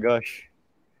 Oh my gosh.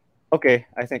 Okay,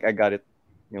 I think I got it.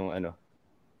 Yung ano.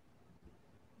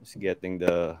 Just getting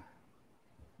the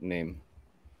name.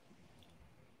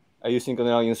 Ayusin ko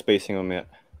na lang yung spacing mamaya.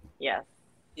 Yes.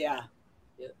 Yeah.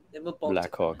 Yeah. Then we'll post Black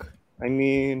it. Hawk. I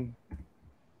mean,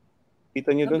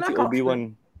 kita nyo The doon si Black Hawk's Obi-Wan.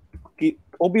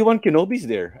 Obi-Wan Kenobi's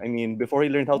there. I mean, before he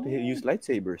learned how to use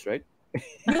lightsabers, right?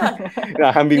 Yeah.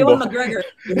 Nakahambing Ewan bo. McGregor.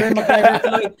 Ewan McGregor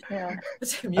tuloy. Yeah.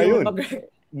 Ewan Ayun. McGregor.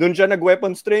 Doon siya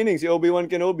nag-weapons training, si Obi-Wan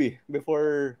Kenobi,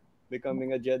 before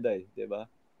becoming a Jedi, diba?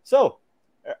 So,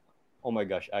 oh my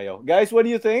gosh, ayaw. Guys, what do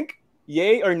you think?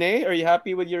 Yay or nay? Are you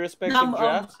happy with your respective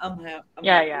drafts? I'm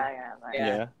Yeah, happy. yeah.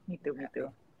 Yeah. Me too, me too.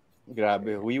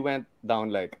 Grabe. We went down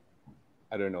like,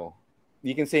 I don't know.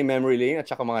 You can say memory lane at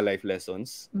saka mga life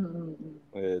lessons Mm-mm.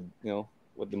 with,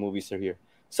 what the movies are here.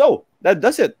 So, that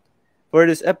does it for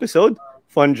this episode.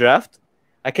 Fun draft.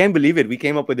 I can't believe it. We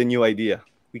came up with a new idea.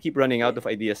 We keep running out of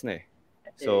ideas na eh.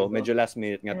 So, There you go. medyo last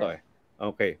minute nga to eh.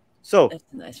 Okay. So, That's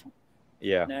a nice one.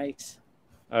 yeah. Nice.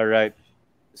 All right.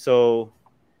 So,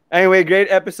 anyway,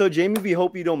 great episode, Jamie. We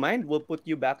hope you don't mind. We'll put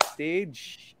you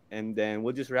backstage and then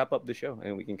we'll just wrap up the show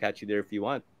and we can catch you there if you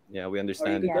want. Yeah, we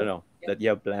understand, you go. that you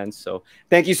have plans. So,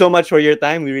 thank you so much for your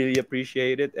time. We really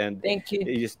appreciate it. And Thank you.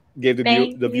 you just gave the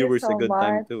Thank the you viewers a so good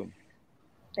time much. too.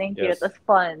 Thank you. Yes. It was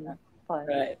fun. Fun.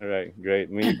 Right. All right,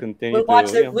 great. We continue We'll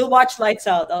watch to, it. We'll watch Lights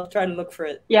Out. I'll try to look for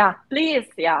it. Yeah, please.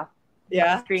 Yeah.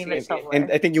 Yeah. Stream it somewhere.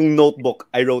 and I think yung notebook,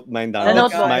 I wrote mine down. The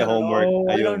That's Notebook. my I don't homework. know.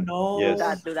 I Ayun. don't know.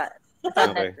 Yes. Do that. It's on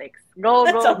Okay. Netflix. Go,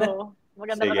 That's go, on go.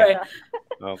 Maganda, Sige. maganda.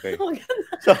 Okay.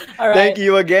 So, All right. thank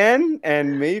you again,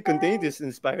 and may you continue to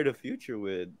inspire the future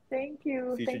with Thank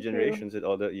you. future Thank generations with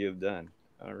all that you've done.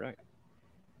 All right.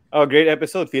 Oh, great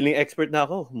episode. Feeling expert na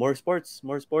ako. More sports.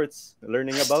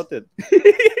 Learning about it.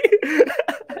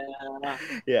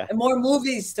 Yeah. And more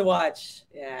movies to watch.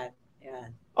 Yeah. Yeah.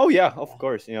 Oh yeah, of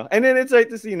course. And then it's right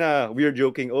to see na we're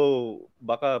joking. Oh,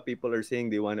 baka people are saying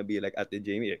they want to be like Ate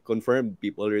Jamie. Confirmed,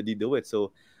 people already do it.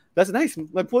 So that's nice.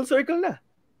 Like full circle na.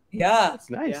 Yeah. That's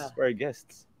nice Yeah. for our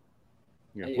guests.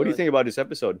 Yeah. Ayun. What do you think about this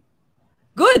episode?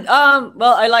 Good.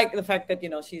 Well, I like the fact that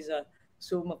she's a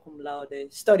summa cum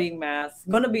laude, studying math.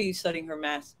 Gonna be studying her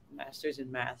master's in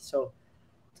math. So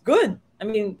it's good. I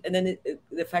mean, and then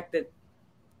the fact that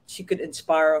she could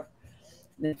inspire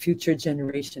the future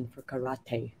generation for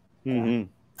karate. Mm-hmm.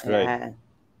 Right. Yeah.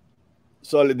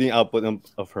 Solid yung output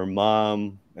of her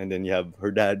mom, and then you have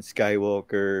her dad,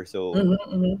 Skywalker. So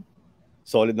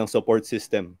solid ng support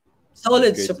system.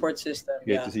 Solid Great. support system.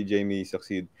 Great Yeah. to see Jamie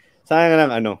succeed. Sayang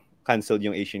lang canceled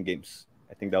yung Asian Games.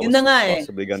 I think that was Yun na nga eh.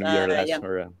 possibly gonna be our last Sayang.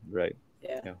 run. Right.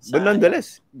 Yeah. Yeah. But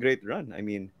nonetheless, great run. I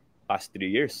mean, past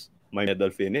 3 years, my medal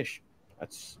finish.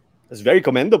 That's very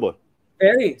commendable.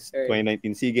 Very.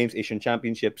 2019 SEA Games, Asian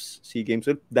Championships, SEA Games.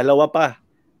 Dalawa pa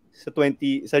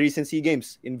sa recent SEA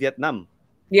Games in Vietnam.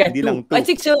 Yeah. Hindi Two. lang two. I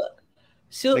think so.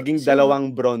 Naging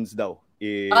dalawang bronze daw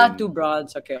in, 2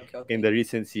 bronze. Okay. in the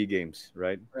recent SEA Games,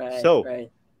 right? Right. So, right.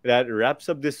 that wraps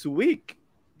up this week.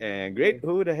 And great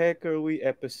Who the Heck Are We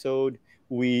episode.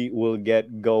 We will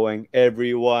get going,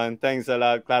 everyone. Thanks a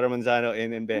lot, Clara Manzano,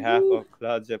 and in behalf of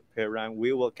Claudia Perang,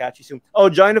 we will catch you soon. Oh,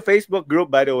 join the Facebook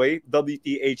group, by the way,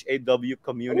 WTHAW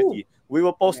Community. We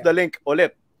will post the link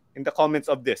ulit in the comments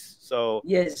of this. So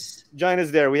Yes. join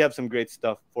us there. We have some great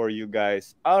stuff for you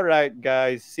guys. All right,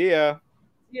 guys. See ya.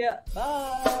 Yeah.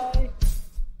 Bye.